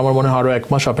হয়েছে, আমার মনে হয় আরো 1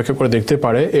 মাস অপেক্ষা করে দেখতে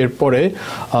পারে। এরপরে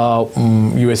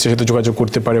ইউএস এর সাথে যোগাযোগ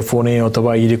করতে পারে, ফোনে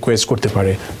অথবা রিকোয়েস্ট করতে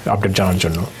পারে আপডেট জানার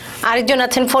জন্য। আরেকজন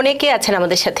আছেন ফোনে, কে আছেন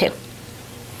আমাদের সাথে?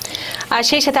 আর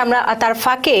সেই সাথে আমরা তার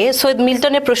ফাঁকে সৈয়দ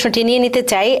মিল্টনের প্রশ্নটি নিয়ে নিতে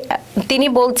চাই। তিনি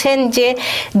বলছেন যে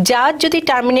জাজ যদি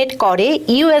টার্মিনেট করে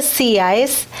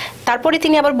ইউএসসিআইএস, তারপরে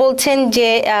তিনি আবার বলছেন যে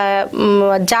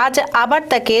জাজ আবার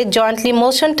তাকে jointly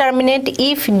motion terminate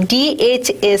if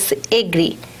DHS agri,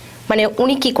 মানে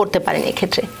উনি কি করতে পারেন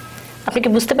এক্ষেত্রে? আপনি কি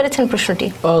বুঝতে পেরেছেন প্রশ্নটি?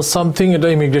 সামথিং এটা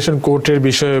ইমিগ্রেশন কোর্টের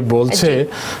বিষয়ে বলছে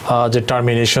যে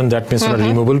termination, that means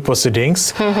removal proceedings.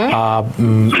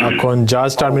 এখন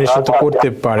জাজ টার্মিনেশন তো করতে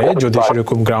পারে যদি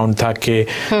সেরকম গ্রাউন্ড থাকে,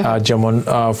 যেমন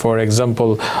ফর এক্সাম্পল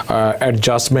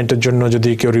অ্যাডজাস্টমেন্টের জন্য যদি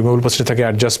কেউ রিমুভাল প্রসিডিং থাকে,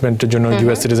 অ্যাডজাস্টমেন্টের জন্য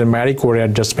ইউএস সিটিজেন ম্যারি করে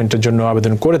অ্যাডজাস্টমেন্টের জন্য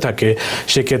আবেদন করে থাকে,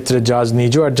 সেক্ষেত্রে জাজ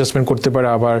নিজেও অ্যাডজাস্টমেন্ট করতে পারে,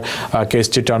 আবার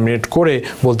কেসটি টার্মিনেট করে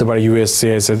বলতে পারে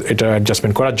ইউএসসিআইএস এটা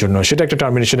অ্যাডজাস্টমেন্ট করার জন্য। সেটা একটা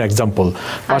টার্মিনেশন এক্সাম্পল।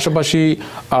 পাশাপাশি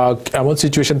এমন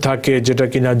সিচুয়েশন থাকে যেটা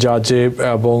কিনা জাজে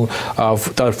এবং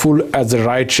তার ফুল as a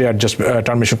right say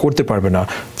termination করতে পারবে না,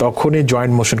 তখনই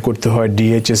জয়েন্ট মোশন করতে হয়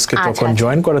ডিএইচএস কে, তখন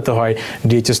জয়েন করাতে হয়।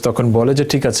 ডিএইচএস তখন বলে যে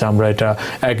ঠিক আছে আমরা এটা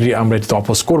এগ্রি, আমরা এটা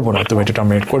অপোজ করব না, তুমি এটা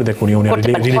টার্মিনেট করে দেখুন।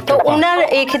 তো ওনার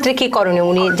এই ক্ষেত্রে কি করণীয়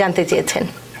উনি জানতে চেয়েছেন?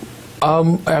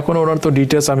 এখন ওনার তো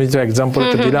ডিটেইলস আমি যে এক্সাম্পল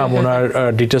দিলাম, ওনার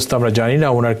ডিটেইলস তো আমরা জানি না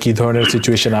ওনার কি ধরনের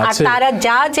সিচুয়েশন আছে। তারা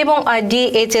জাজ এবং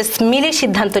ডিএইচএস মিলে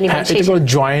সিদ্ধান্ত নেবেন, এটা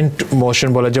জয়েন্ট মোশন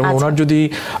বলে। যেমন ওনার যদি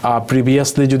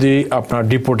প্রিভিয়াসলি যদি আপনার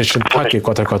ডিপোর্টেশন থাকে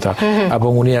কথা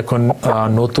এবং উনি এখন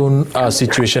নতুন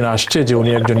সিচুয়েশন আসছে যে উনি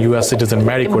একজন ইউএস সিটিজেন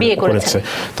ম্যারি করেছে,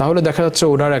 তাহলে দেখা যাচ্ছে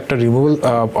ওনার একটা রিমুভাল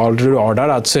অলরেডি অর্ডার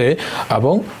আছে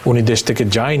এবং উনি দেশ থেকে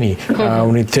যায়নি,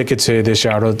 উনি থেকেছে দেশে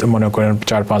আরো মনে করেন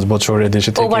 4-5 বছর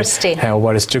দেশে থেকে হ্যাঁ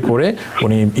ওভারস্টে করে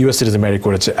উনি ইউএস সিটিজেন ম্যারি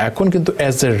করেছে। এখন কিন্তু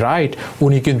অ্যাজ এ রাইট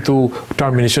উনি কিন্তু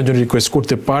টার্মিনেশন জন্য রিকোয়েস্ট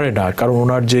করতে পারে না, কারণ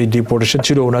ওনার যে ডিপোর্টেশন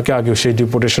ছিল ওনাকে আগে সেই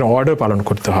ডিপোর্টেশন অর্ডার পালন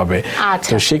করতে হবে।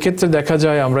 তো সেক্ষেত্রে দেখা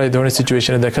যায় আমরা এই ধরনের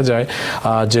সিচুয়েশনে দেখা যায়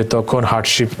যে তখন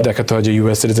হার্ডশিপ দেখাতে হয় যে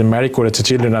ইউএস সিটিজেন ম্যারি করেছে,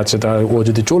 চিলড্রেন আছে, ও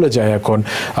যদি চলে যায় এখন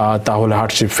তাহলে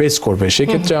হার্ডশিপ ফেস করবে।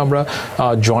 সেক্ষেত্রে আমরা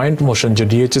জয়েন্ট মোশন যে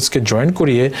ডিএইচএস কে জয়েন্ট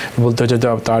করিয়ে বলতে হয় যে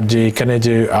তার যে এখানে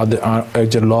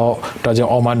যে লটা যে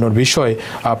অমান্যর বিষয়,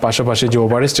 পাশাপাশি যে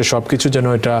ওভারস্টে সবকিছু যেন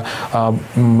এটা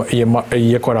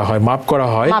ইয়ে করা হয়, মাপ করা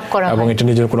হয় এবং এটা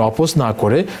নিজের কোনো অপোজ না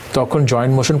করে, তখন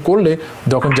জয়েন্ট মোশন করলে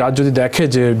তখন যার যদি দেখে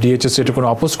যে ডিএইচএস এটা কোনো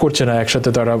অপোজ করছে না, একসাথে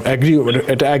তারা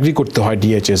এগ্রি করতে হয়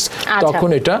ডিএইচএস, তখন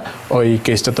এটা ওই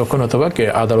কেসটা তখন অথবা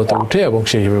আদালতে উঠে এবং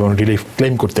সেই রিলিফ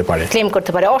ক্লেম করতে পারে।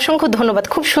 অসংখ্য ধন্যবাদ,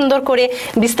 খুব সুন্দর করে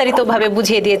বিস্তারিতভাবে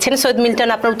বুঝিয়ে দিয়েছেন। সৈয়দ মিল্টন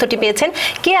আপনার উত্তরটি পেয়েছেন।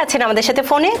 কে আছেন আমাদের সাথে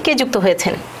ফোনে, কে যুক্ত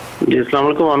হয়েছেন? আসসালামু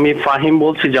আলাইকুম, আমি ফাহিম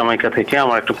বলছি জামাইকা থেকে।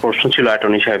 আমার একটা প্রশ্ন ছিল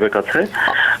অ্যাটর্নি সাহেবের কাছে।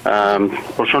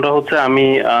 প্রশ্নটা হচ্ছে আমি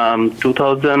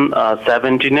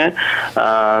 2017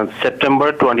 সেপ্টেম্বর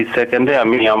 22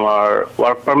 আমি আমার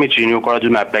ওয়ার্ক পারমিট রিনিউ করার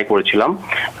জন্য অ্যাপ্লাই করেছিলাম।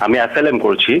 আমি অ্যাসাইলাম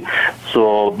করছি, so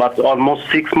but almost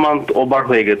 6 month over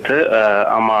হয়ে গেছে,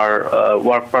 আমার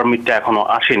ওয়ার্ক পারমিটটা এখনো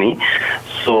আসেনি।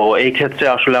 সো এই ক্ষেত্রে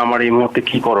আসলে আমার এই মুহূর্তে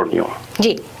কি করণীয়?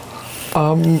 জি,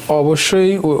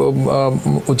 অবশ্যই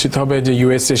উচিত হবে যে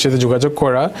ইউএসএ সাথে যোগাযোগ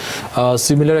করা।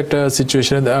 সিমিলার একটা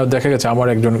সিচুয়েশনে দেখা গেছে আমার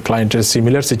একজন ক্লায়েন্টের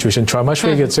সিমিলার সিচুয়েশন, 6 মাস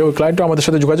হয়ে গেছে, ওই ক্লায়েন্টও আমাদের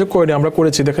সাথে যোগাযোগ করেনি, আমরা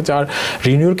করেছি, দেখা যাচ্ছে আর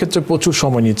রিনিউর ক্ষেত্রে প্রচুর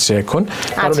সময় নিচ্ছে এখন।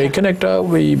 কারণ এখানে একটা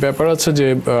ওই ব্যাপার আছে যে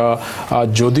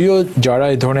যদিও যারা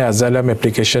এই ধরনের অ্যাসাইলাম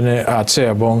অ্যাপ্লিকেশনে আছে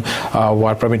এবং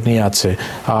ওয়ার্ক পারমিট নিয়ে আছে,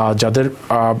 যাদের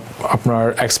আপনার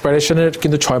এক্সপায়ারেশনের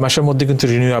কিন্তু 6 মাসের মধ্যে কিন্তু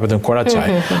রিনিউ আবেদন করা যায়।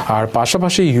 আর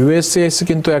পাশাপাশি ইউএসএ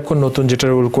কিন্তু এখন নতুন যেটা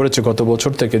রুল করেছে গত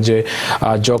বছর থেকে, যে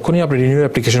যখনই আপনি রিনিউ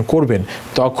অ্যাপ্লিকেশন করবেন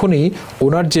তখনই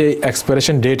ওনার যে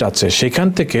এক্সপায়ারেশন ডেট আছে সেখান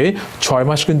থেকে 6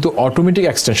 মাস কিন্তু অটোমেটিক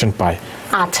এক্সটেনশন পায়,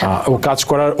 ও কাজ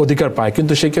করার অধিকার পায়।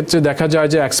 কিন্তু সেই ক্ষেত্রে দেখা যায়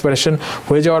যে এক্সপায়ারেশন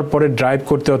হয়ে যাওয়ার পরে ড্রাইভ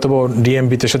করতে অথবা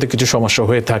ডিএমবিতে সাথে কিছু সমস্যা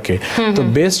হয়ে থাকে। তো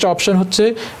বেস্ট অপশন হচ্ছে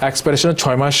এক্সপায়ারেশনের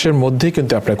 6 মাসের মধ্যেই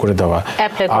কিন্তু অ্যাপ্লাই করে দেওয়া।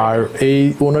 আর এই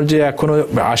ওনার যে এখনো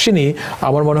আসেনি,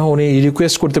 আমার মনে হয় উনি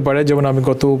রিকোয়েস্ট করতে পারে, যেমন আমি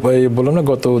বললাম না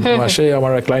গত মাসে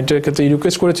আমার ক্লায়েন্টের ক্ষেত্রে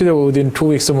রিকোয়েস্ট করেছি যে উইদিন 2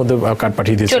 উইকসের মধ্যে কার্ড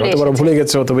পাঠিয়ে দিয়েছে, অথবা ভুলে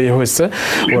গেছে অথবা হয়েছে,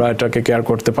 ওরা এটাকে কেয়ার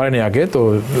করতে পারেনি আগে। তো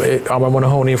আমার মনে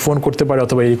হয় উনি ফোন করতে পারে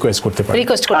অথবা রিকোয়েস্ট করতে পারে।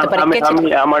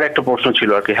 আমার একটা প্রশ্ন ছিল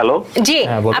আর কি। হ্যালো, জি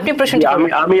আপনি প্রশ্নটি করুন।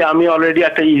 আমি অলরেডি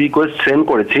একটা রিকোয়েস্ট সেন্ড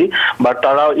করেছি, বাট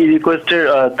তারা রিকোয়েস্টের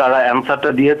তারা অ্যানসারটা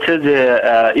দিয়েছে যে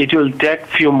it will take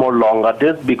few more longer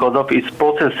days because of its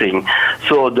processing.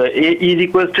 So এই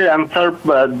রিকোয়েস্টের অ্যানসার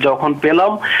যখন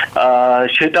পেলাম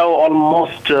সেটাও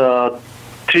অলমোস্ট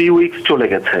 3 উইকস চলে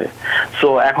গেছে। সো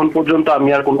এখন পর্যন্ত আমি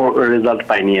আর কোনো রেজাল্ট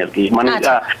পাইনি আর কি। মানে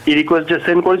এই রিকোয়েস্ট যে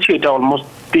সেন্ড করেছি এটা অলমোস্ট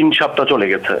 3 সপ্তাহ চলে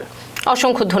গেছে।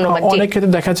 অসংখ্য ধন্যবাদ। অনেক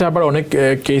ক্ষেত্রে দেখা যায় আবার অনেক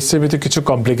কেসের ভিতরে কিছু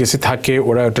কমপ্লিকেসি থাকে,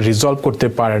 ওরা এটা রিজলভ করতে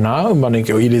পারে না, মানে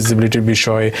ইলিজিবিলিটির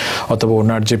বিষয় অথবা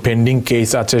ওনার যে পেন্ডিং কেস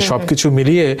আছে সবকিছু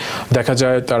মিলিয়ে দেখা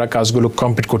যায় তারা কাজগুলো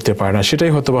কমপ্লিট করতে পারে না।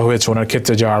 সেটাই হয়তো বা হয়েছে ওনার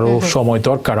ক্ষেত্রে, যে আরো সময়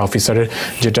দরকার অফিসারের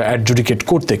যেটা অ্যাডজুডিকেট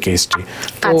করতে কেসটি।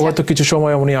 তো হয়তো কিছু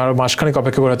সময় উনি আরো মাসখানেক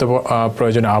অপেক্ষা করে, হয়তো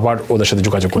প্রয়োজনে আবার ওদের সাথে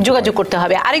যোগাযোগ করতে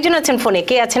হবে। আরেকজন আছেন ফোনে,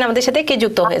 কে আছেন আমাদের সাথে, কে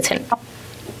যুক্ত হয়েছেন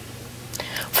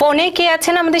ফোনে, কে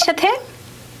আছেন আমাদের সাথে?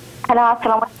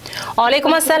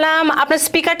 ওয়ালাইকুম আসসালাম। আপনার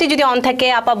স্পিকারটি যদি অন থাকে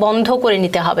আপা বন্ধ করে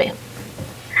নিতে হবে।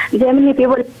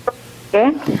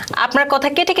 আপনার কথা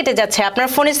কেটে কেটে যাচ্ছে, আপনার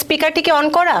ফোনের স্পিকারটি কি অন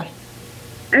করা?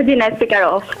 জি না, স্পিকার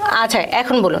অফ। আচ্ছা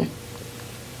এখন বলুন।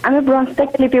 আমি ব্রঞ্জ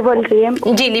থেকে লিপি বলছি।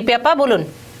 জি লিপি আপা বলুন।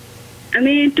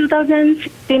 আমি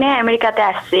 2016 আমেরিকাতে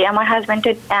আসছি, আমার হাজবেন্ড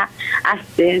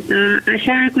আসছে, তো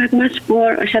আসার কয়েক মাস পর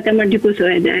ওর সাথে আমার ডিভোর্স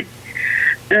হয়ে যায়।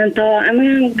 তো আমি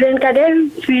গ্রিন কার্ডের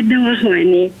ফিড দেওয়া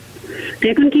হয়নি,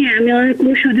 এখন কি আমি আর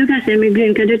কোনো সুযোগ আছে আমি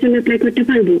গ্রিন কার্ডের জন্য অ্যাপ্লাই করতে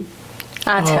পারবো?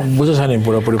 আচ্ছা বুঝা যায়নি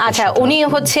পুরোপুরি। আচ্ছা উনি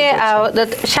হচ্ছে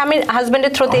স্বামীর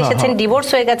হাজবেন্ডের থ্রুতে এসেছেন, ডিভোর্স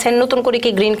হয়ে গেছেন, নতুন করে কি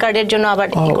গ্রিন কার্ডের জন্য আবার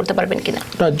কি করতে পারবেন কিনা?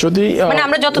 না যদি মানে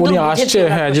আমরা যতদূর উনি আসছে,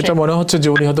 হ্যাঁ যেটা মনে হচ্ছে যে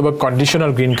উনি হয়তো বা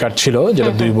কন্ডিশনাল গ্রিন কার্ড ছিল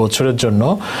যেটা 2 বছরের জন্য,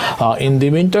 ইন দি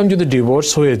মিন টাইম যদি ডিভোর্স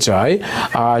হয়ে যায়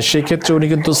সেই ক্ষেত্রে উনি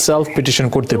কিন্তু সেলফ পিটিশন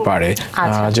করতে পারে,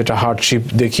 যেটা হার্ডশিপ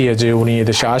দেখিয়ে যে উনি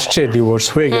এদেশে আসছে, ডিভোর্স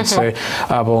হয়ে গেছে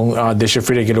এবং দেশে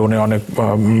ফিরে গেলে উনি অনেক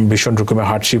ভীষণ রকমের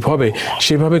হার্ডশিপ হবে,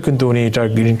 সেভাবে কিন্তু উনি এটা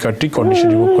গ্রিন কার্ডটি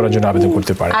রিমুভ করার জন্য আবেদন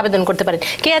করতে পারেন।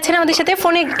 কে আছেন আমাদের সাথে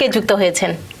ফোনে, কে যুক্ত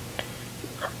হয়েছেন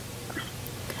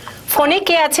ফোনে,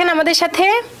 কে আছেন আমাদের সাথে?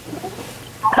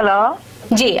 হ্যালো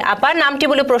জি আপা নামটি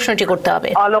বলে প্রশ্নটি করতে হবে।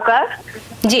 অলকা।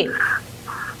 জি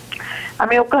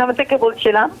আমি ওকলাহোমা থেকে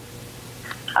বলছিলাম।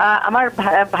 আমার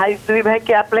দুই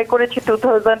ভাইকে অ্যাপ্লাই করেছি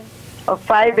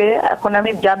 2005-এ। এখন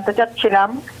আমি জানতে চাচ্ছিলাম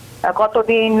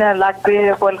কতদিন লাগবে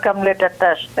ওয়েলকাম লেটারটা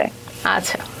আসতে?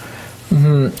 আচ্ছা,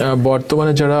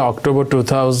 বর্তমানে যারা অক্টোবর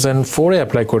 2004-এ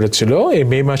অ্যাপ্লাই করেছিল এই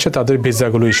মে মাসে তাদের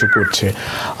ভিসাগুলো ইস্যু করছে।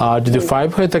 আর যদি 5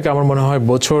 হয়ে থাকে আমার মনে হয়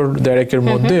বছর দেড়েকের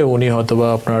মধ্যে উনি হয়তোবা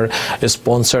আপনার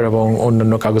স্পন্সর এবং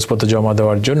অন্যান্য কাগজপত্র জমা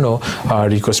দেওয়ার জন্য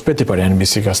রিকোয়েস্ট পেতে পারে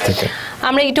এনবিসির কাছ থেকে।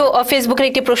 আমরা একটু ফেসবুকের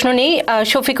একটি প্রশ্ন নেই।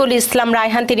 শফিকুল ইসলাম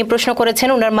রায়হান তিনি প্রশ্ন করেছেন,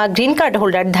 ওনার মা গ্রিন কার্ড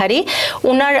হোল্ডারধারী,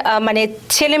 ওনার মানে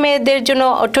ছেলে মেয়েদের জন্য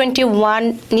 21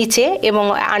 নিচে এবং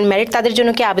আনম্যারিড, তাদের জন্য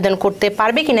কি আবেদন করতে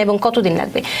পারবে কিনা এবং কতদিন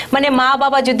লাগবে? মানে মা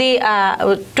বাবা যদি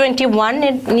 21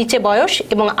 এর নিচে বয়স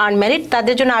এবং আনম্যারিড,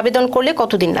 তাদের জন্য আবেদন করলে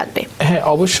কতদিন লাগবে? হ্যাঁ,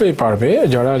 অবশ্যই পারবে।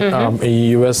 যারা এই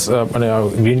ইউএস মানে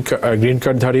গ্রিন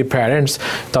কার্ডধারী প্যারেন্টস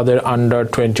তাদের আন্ডার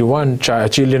 21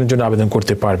 চিলড্রেনের জন্য আবেদন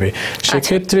করতে পারবে।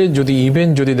 সেক্ষেত্রে যদি ইভেন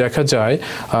যদি দেখা যায়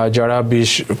যারা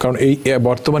কারণ এই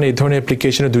বর্তমানে এই ধরনের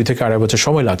অ্যাপ্লিকেশনে 2 থেকে 2.5 বছর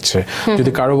সময় লাগছে।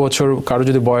 যদি কারো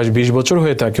যদি বয়স 20 বছর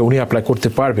হয়ে থাকে উনি অ্যাপ্লাই করতে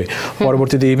পারবে।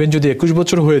 পরবর্তীতে ইভেন যদি 21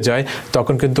 বছর হয়ে যায়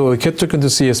তখন কিন্তু ওই ক্ষেত্রে কিন্তু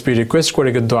সিএসপি রিকোয়েস্ট করে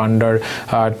কিন্তু আন্ডার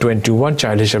 21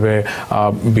 চাইল্ড হিসেবে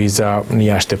ভিসা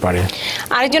নিয়ে আসতে পারে।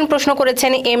 আরেকজন প্রশ্ন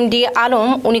করেছেন এমডি আলম,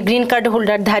 উনি গ্রিন কার্ড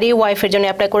হোল্ডারধারী ওয়াইফের জন্য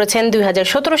অ্যাপ্লাই করেছেন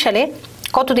 2017 সালে,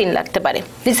 কতদিন লাগতে পারে?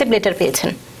 রিসিপ্ট লেটার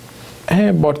পেয়েছেন?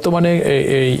 হ্যাঁ, বর্তমানে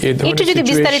একটু যদি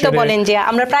বিস্তারিত বলেন যে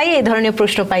আমরা প্রায় এই ধরনের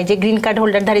প্রশ্ন পাই যে গ্রিন কার্ড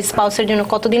হোল্ডারধারী স্পাউসের জন্য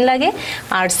কতদিন লাগে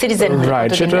আর সিটিজেন। রাইট,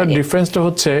 সেটা ডিফারেন্সটা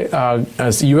হচ্ছে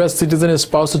ইউএস সিটিজেন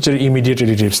স্পাউস হচ্ছে ইমিডিয়েট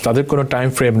রিলেটিভস, তাদের কোনো টাইম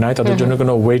ফ্রেম নাই, তাদের জন্য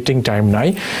কোনো ওয়েটিং টাইম নাই,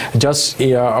 জাস্ট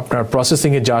আপনার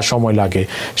প্রসেসিং এ যা সময় লাগে।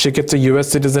 সেক্ষেত্রে ইউএস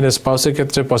সিটিজেন স্পাউসের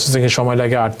ক্ষেত্রে প্রসেসিং এর সময়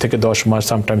লাগে 8 থেকে 10 মাস,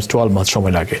 সামটাইমস 12 মাস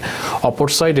সময় লাগে। অপর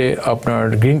সাইডে আপনার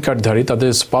গ্রিন কার্ডধারী তাদের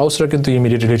স্পাউসরা কিন্তু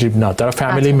ইমিডিয়েট রিলেটিভ না, তারা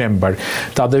ফ্যামিলি মেম্বার,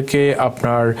 তাদেরকে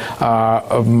আপনার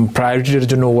প্রায়োরিটির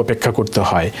জন্য অপেক্ষা করতে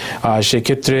হয়।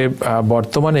 সেক্ষেত্রে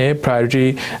বর্তমানে প্রায়োরিটি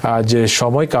যে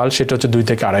সময়কাল সেটা হচ্ছে 2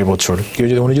 থেকে 2.5 বছর।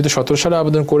 উনি যদি 17 সালে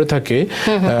আবেদন করে থাকে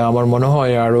আমার মনে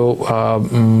হয় আরো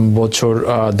বছর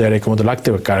দেড়েকের মতো লাগতে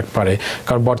পারে,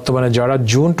 কারণ বর্তমানে যারা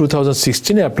জুন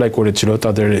 2016-এ অ্যাপ্লাই করেছিল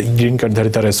তাদের গ্রিন কার্ডধারী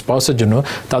তারা স্পাউসের জন্য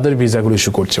তাদের ভিসাগুলো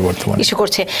ইস্যু করছে বর্তমানে। ইস্যু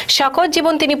করছে। শাকর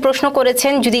জীবন তিনি প্রশ্ন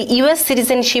করেছেন, যদি ইউএস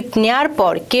সিটিজেনশিপ নেওয়ার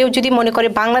পর কেউ যদি মনে করে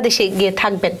বাংলাদেশে গিয়ে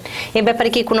থাকবেন, এ ব্যাপারে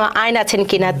কি কোনো আইন আছেন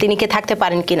কিনা, তিনি কি থাকতে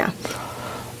পারেন কিনা?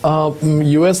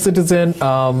 ইউএস সিটিজেন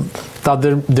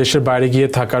তাদের দেশের বাইরে গিয়ে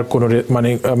থাকার কোনো মানে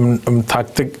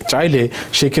থাকতে চাইলে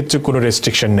সেক্ষেত্রে কোনো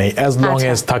রেস্ট্রিকশন নেই, অ্যাজ লং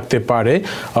অ্যাজ থাকতে পারে।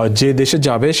 যে দেশে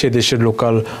যাবে সে দেশের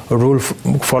লোকাল রুল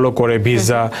ফলো করে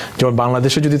ভিসা, যেমন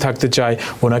বাংলাদেশে যদি থাকতে চায়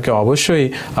ওনাকে অবশ্যই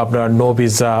আপনার নো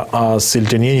ভিসা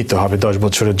সিলটে নিয়ে নিতে হবে 10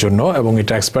 বছরের জন্য, এবং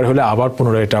এটা এক্সপায়ার হলে আবার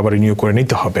পুনরায় এটা আবার রিনিউ করে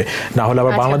নিতে হবে, না হলে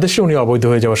আবার বাংলাদেশে উনি অবৈধ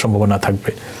হয়ে যাওয়ার সম্ভাবনা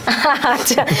থাকবে।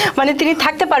 আচ্ছা, মানে তিনি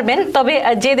থাকতে পারবেন, তবে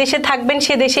যে দেশে থাকবেন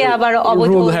সে দেশে আবার অবৈধ,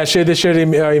 হ্যাঁ, সে দেশের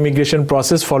ইমিগ্রেশন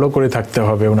প্রসেস ফলো করে থাকতে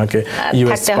হবে ওনাকে।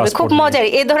 US passport. খুব মজার।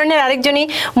 এই ধরনের আরেকজনই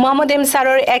মোহাম্মদ এম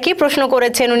সারর একই প্রশ্ন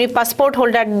করেছেন, উনি পাসপোর্ট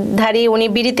হোল্ডারধারী, উনি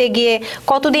বিড়িতে গিয়ে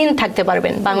কতদিন থাকতে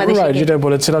পারবেন বাংলাদেশে? যেটা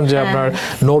বলেছিলাম যে আপনার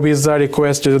নো ভিসা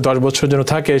রিকোয়েস্ট যদি 10 বছরের জন্য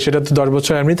থাকে সেটা তো 10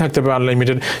 বছর এমনি থাকতে পারে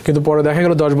আনলিমিটেড, কিন্তু পরে দেখা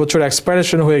গেল 10 বছর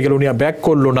এক্সপায়ারেশন হয়ে গেল, উনি ব্যাক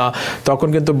করলো না, তখন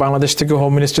কিন্তু বাংলাদেশ থেকে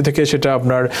হোম মিনিস্ট্রি থেকে সেটা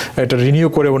আপনার এটা রিনিউ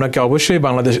করে ওনাকে অবশ্যই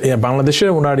বাংলাদেশে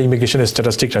ওনার ইমিগ্রেশন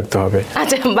স্ট্যাটাস ঠিক রাখতে হবে।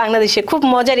 আচ্ছা, বাংলাদেশে খুব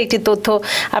মজার একটি তথ্য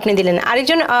আপনি দিলেন।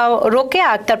 আরেকজন রোকেয়া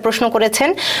আক্তার প্রশ্ন করেছেন,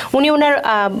 উনি ওনার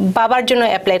বাবার জন্য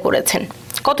অ্যাপ্লাই করেছেন,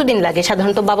 কতদিন লাগে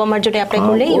সাধারণত বাবা মার জন্য অ্যাপ্লাই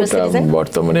করলে ইউএস সিটিজেন?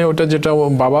 বর্তমানে ওটা যেটা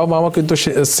বাবা মামা কিন্তু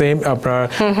সেম আপনার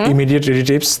ইমিডিয়েট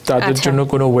রিলেটিভস, তাদের জন্য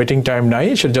কোনো ওয়েটিং টাইম নাই,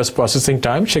 সেটা জাস্ট প্রসেসিং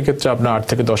টাইম। সেক্ষেত্রে আপনার 8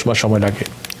 থেকে 10 মাস সময় লাগে,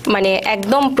 মানে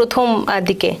একদম প্রথম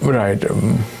দিকে। রাইট।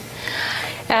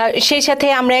 সেই সাথে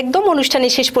আমরা একদম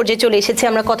অনুষ্ঠানের শেষ পর্যায়ে চলে এসেছি।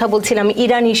 আমরা কথা বলছিলাম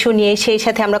ইরান ইস্যু নিয়ে, সেই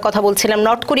সাথে আমরা কথা বলছিলাম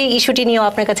নর্থ কোরিয়া ইস্যুটি নিয়েও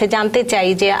আপনার কাছে জানতে চাই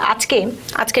যে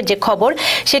আজকের যে খবর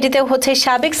সেটিতে হচ্ছে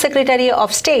সাবেক সেক্রেটারি অফ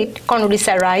স্টেট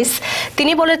কন্ডোলিসা রাইস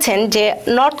তিনি বলেছেন যে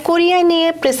নর্থ কোরিয়া নিয়ে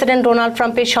প্রেসিডেন্ট ডোনাল্ড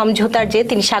ট্রাম্পের সমঝোতার যে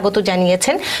তিনি স্বাগত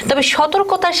জানিয়েছেন, তবে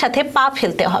সতর্কতার সাথে পা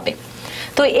ফেলতে হবে।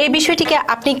 তো এই বিষয়টিকে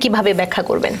আপনি কিভাবে ব্যাখ্যা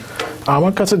করবেন?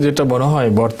 আমার কাছে যেটা মনে হয়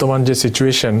বর্তমান যে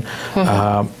সিচুয়েশন,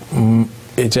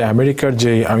 এই যে আমেরিকার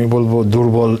যে আমি বলবো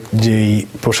দুর্বল যেই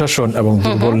প্রশাসন এবং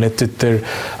দুর্বল নেতৃত্বের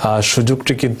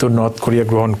সুযোগটি কিন্তু নর্থ কোরিয়া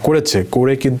গ্রহণ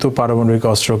করে কিন্তু পারমাণবিক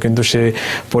অস্ত্র কিন্তু সে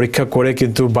পরীক্ষা করে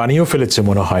কিন্তু বানিয়েও ফেলেছে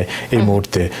মনে হয় এই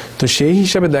মুহূর্তে। তো সেই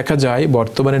হিসাবে দেখা যায়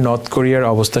বর্তমানে নর্থ কোরিয়ার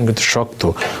অবস্থান কিন্তু শক্ত,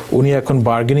 উনি এখন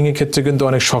বার্গেনিং এর ক্ষেত্রে কিন্তু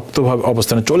অনেক শক্তভাবে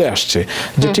অবস্থানে চলে আসছে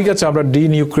যে ঠিক আছে আমরা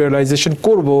ডিনিউক্লিয়ারাইজেশন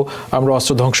করব, আমরা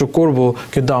অস্ত্র ধ্বংস করব,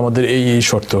 কিন্তু আমাদের এই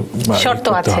শর্ত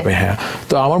করতে হবে। হ্যাঁ,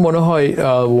 তো আমার মনে হয়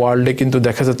ওয়ার্ল্ডে কিন্তু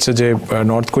দেখা যাচ্ছে যে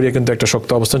নর্থ কোরিয়া কিন্তু একটা শক্ত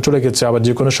অবস্থান চলে গেছে, আবার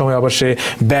যে কোনো সময় আবার সে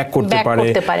ব্যাক করতে পারে,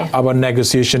 আবার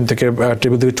নেগোসিয়েশন থেকে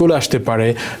টেবিল থেকে চলে আসতে পারে।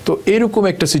 তো এরকম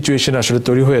একটা সিচুয়েশন আসলে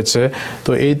তৈরি হয়েছে।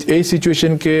 তো এই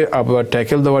সিচুয়েশনকে আবার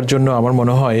ট্যাকেল দেওয়ার জন্য আমার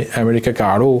মনে হয় আমেরিকাকে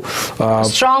আরো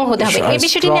স্ট্রং হতে হবে। এই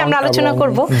বিষয়টি নিয়ে আমরা আলোচনা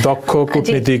করব। দক্ষ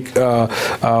কূটনীতিক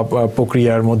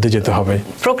প্রক্রিয়ার মধ্যে যেতে হবে।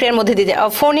 প্রক্রিয়ার মধ্যে দিয়ে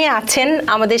ফোনে আছেন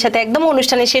আমাদের সাথে, একদম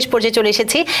অনুষ্ঠানের শেষ পর্যায়ে চলে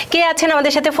এসেছি। কে আছেন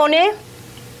আমাদের সাথে ফোনে?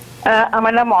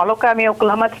 আমার নাম অলকা, আমি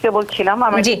ওকলাহোমা থেকে বলছিলাম।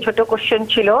 আমার ছোট কোশ্চেন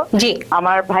ছিল,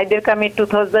 আমার ভাইদেরকে আমি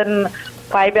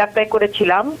 2005 অ্যাপ্লাই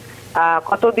করেছিলাম,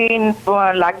 কতদিন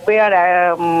লাগবে আর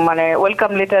মানে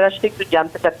ওয়েলকাম লেটার আসলে একটু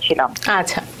জানতে চাচ্ছিলাম।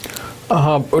 আচ্ছা,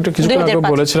 হ্যাঁ, ওটা কিছুক্ষণ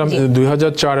আগে বলেছিলাম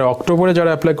 2004 অক্টোবরে যারা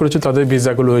অ্যাপ্লাই করেছে তাদের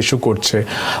ভিসাগুলো ইস্যু করছে।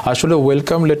 আসলে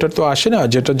ওয়েলকাম লেটার তো আসে না,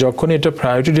 যেটা যখন এটা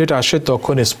প্রায়োরিটি ডেট আসে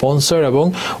তখন স্পন্সর এবং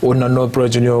অন্যান্য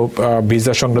প্রয়োজনীয়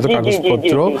ভিসা সংক্রান্ত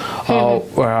কাগজপত্র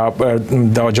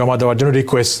জমা দেওয়ার জন্য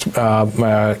রিকোয়েস্ট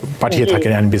পাঠিয়ে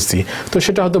থাকেন এনবিসি। তো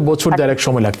সেটা হয়তো বছর দেড়েক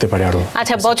সময় লাগতে পারে আরো।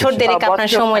 আচ্ছা, বছর দেড়েক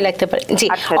আপনার সময় লাগতে পারে। জি,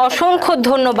 অসংখ্য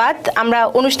ধন্যবাদ। আমরা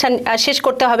অনুষ্ঠান শেষ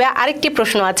করতে হবে, আরেকটি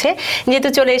প্রশ্ন আছে যেহেতু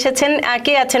চলে এসেছেন।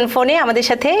 কে আছেন ফোনে আমাদের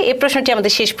সাথে? এই প্রশ্নটি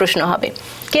আমাদের শেষ প্রশ্ন হবে।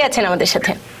 কে আছেন আমাদের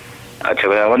সাথে? আচ্ছা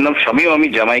ভাই, আমার নাম শামীম, আমি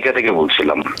জামাইকা থেকে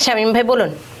বলছিলাম। শামীম ভাই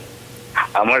বলুন।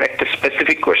 আমার একটা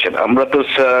স্পেসিফিক কোশ্চেন। আমরা তো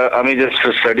আমি জাস্ট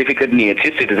সার্টিফিকেট নিয়েছি,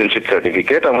 সিটিজেনশিপ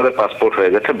সার্টিফিকেট, আমাদের পাসপোর্ট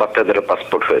হয়ে গেছে, বাচ্চাদেরও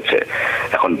পাসপোর্ট হয়েছে।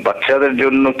 এখন বাচ্চাদের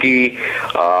জন্য কি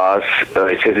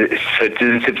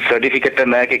সিটিজেনশিপ সার্টিফিকেটটা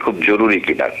নেওয়া কি খুব জরুরি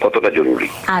কিনা, কতটা জরুরি?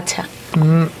 আচ্ছা,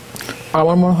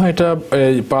 আমার মনে হয় এটা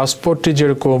পাসপোর্টটি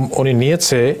যেরকম উনি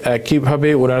নিয়েছে একইভাবে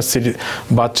ওনার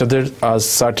বাচ্চাদের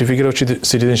সার্টিফিকেট ও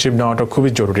সিটিজেনশিপ নেওয়াটা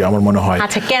খুবই জরুরি আমার মনে হয়।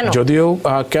 যদিও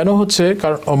কেন হচ্ছে,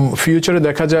 কারণ ফিউচারে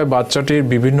দেখা যায় বাচ্চাটির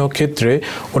বিভিন্ন ক্ষেত্রে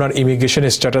ওনার ইমিগ্রেশন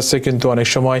স্ট্যাটাসে কিন্তু অনেক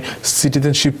সময়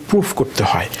সিটিজেনশিপ প্রুফ করতে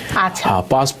হয়। হ্যাঁ,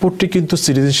 পাসপোর্টটি কিন্তু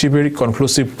সিটিজেনশিপের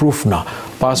কনক্লুসিভ প্রুফ না।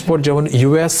 পাসপোর্ট যেমন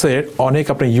ইউএস এর অনেক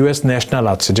আপনার ইউএস ন্যাশনাল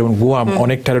আছে, যেমন গুয়াম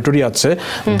অনেক টেরিটরি আছে,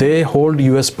 দে hold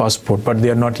US passport but they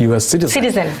are not US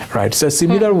citizen, right?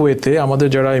 Similar ওয়েতে আমাদের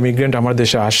যারা ইমিগ্রেন্ট আমার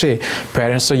দেশে আসে,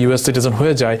 প্যারেন্টসরা ইউএস সিটিজেন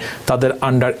হয়ে যায়, তাদের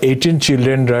আন্ডার 18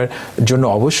 চিলড্রেনদের জন্য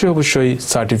অবশ্যই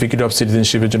সার্টিফিকেট অফ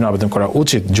সিটিজেনশিপের জন্য আবেদন করা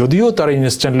উচিত। যদিও তারা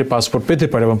ইনস্ট্যান্টলি পাসপোর্ট পেতে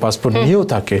পারে এবং পাসপোর্ট নিয়েও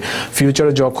থাকে,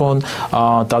 ফিউচারে যখন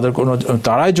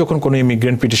তারাই যখন কোনো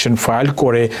ইমিগ্রেন্ট পিটিশন ফাইল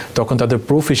করে তখন তাদের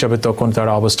প্রুফ হিসাবে তখন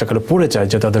তারা অবস্থাকালে পড়ে যায়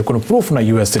যে তাদের কোনো প্রুফ না,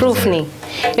 ইউএস প্রুফ নেই।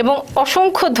 এবং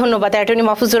অসংখ্য ধন্যবাদ অ্যাটর্নি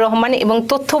মাহফুজুর রহমান, এবং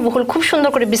তথ্যবহুল খুব সুন্দর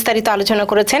করে বিস্তারিত আলোচনা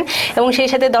করেছেন। এবং সেই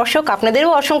সাথে দর্শক আপনাদেরও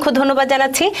অসংখ্য ধন্যবাদ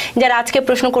জানাচ্ছি যারা আজকে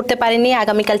প্রশ্ন করতে পারেননি।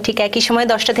 আগামীকাল ঠিক একই সময়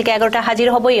 10টা থেকে 11টা হাজির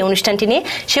হব এই অনুষ্ঠানটি নিয়ে।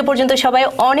 সে পর্যন্ত সবাই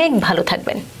অনেক ভালো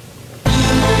থাকবেন।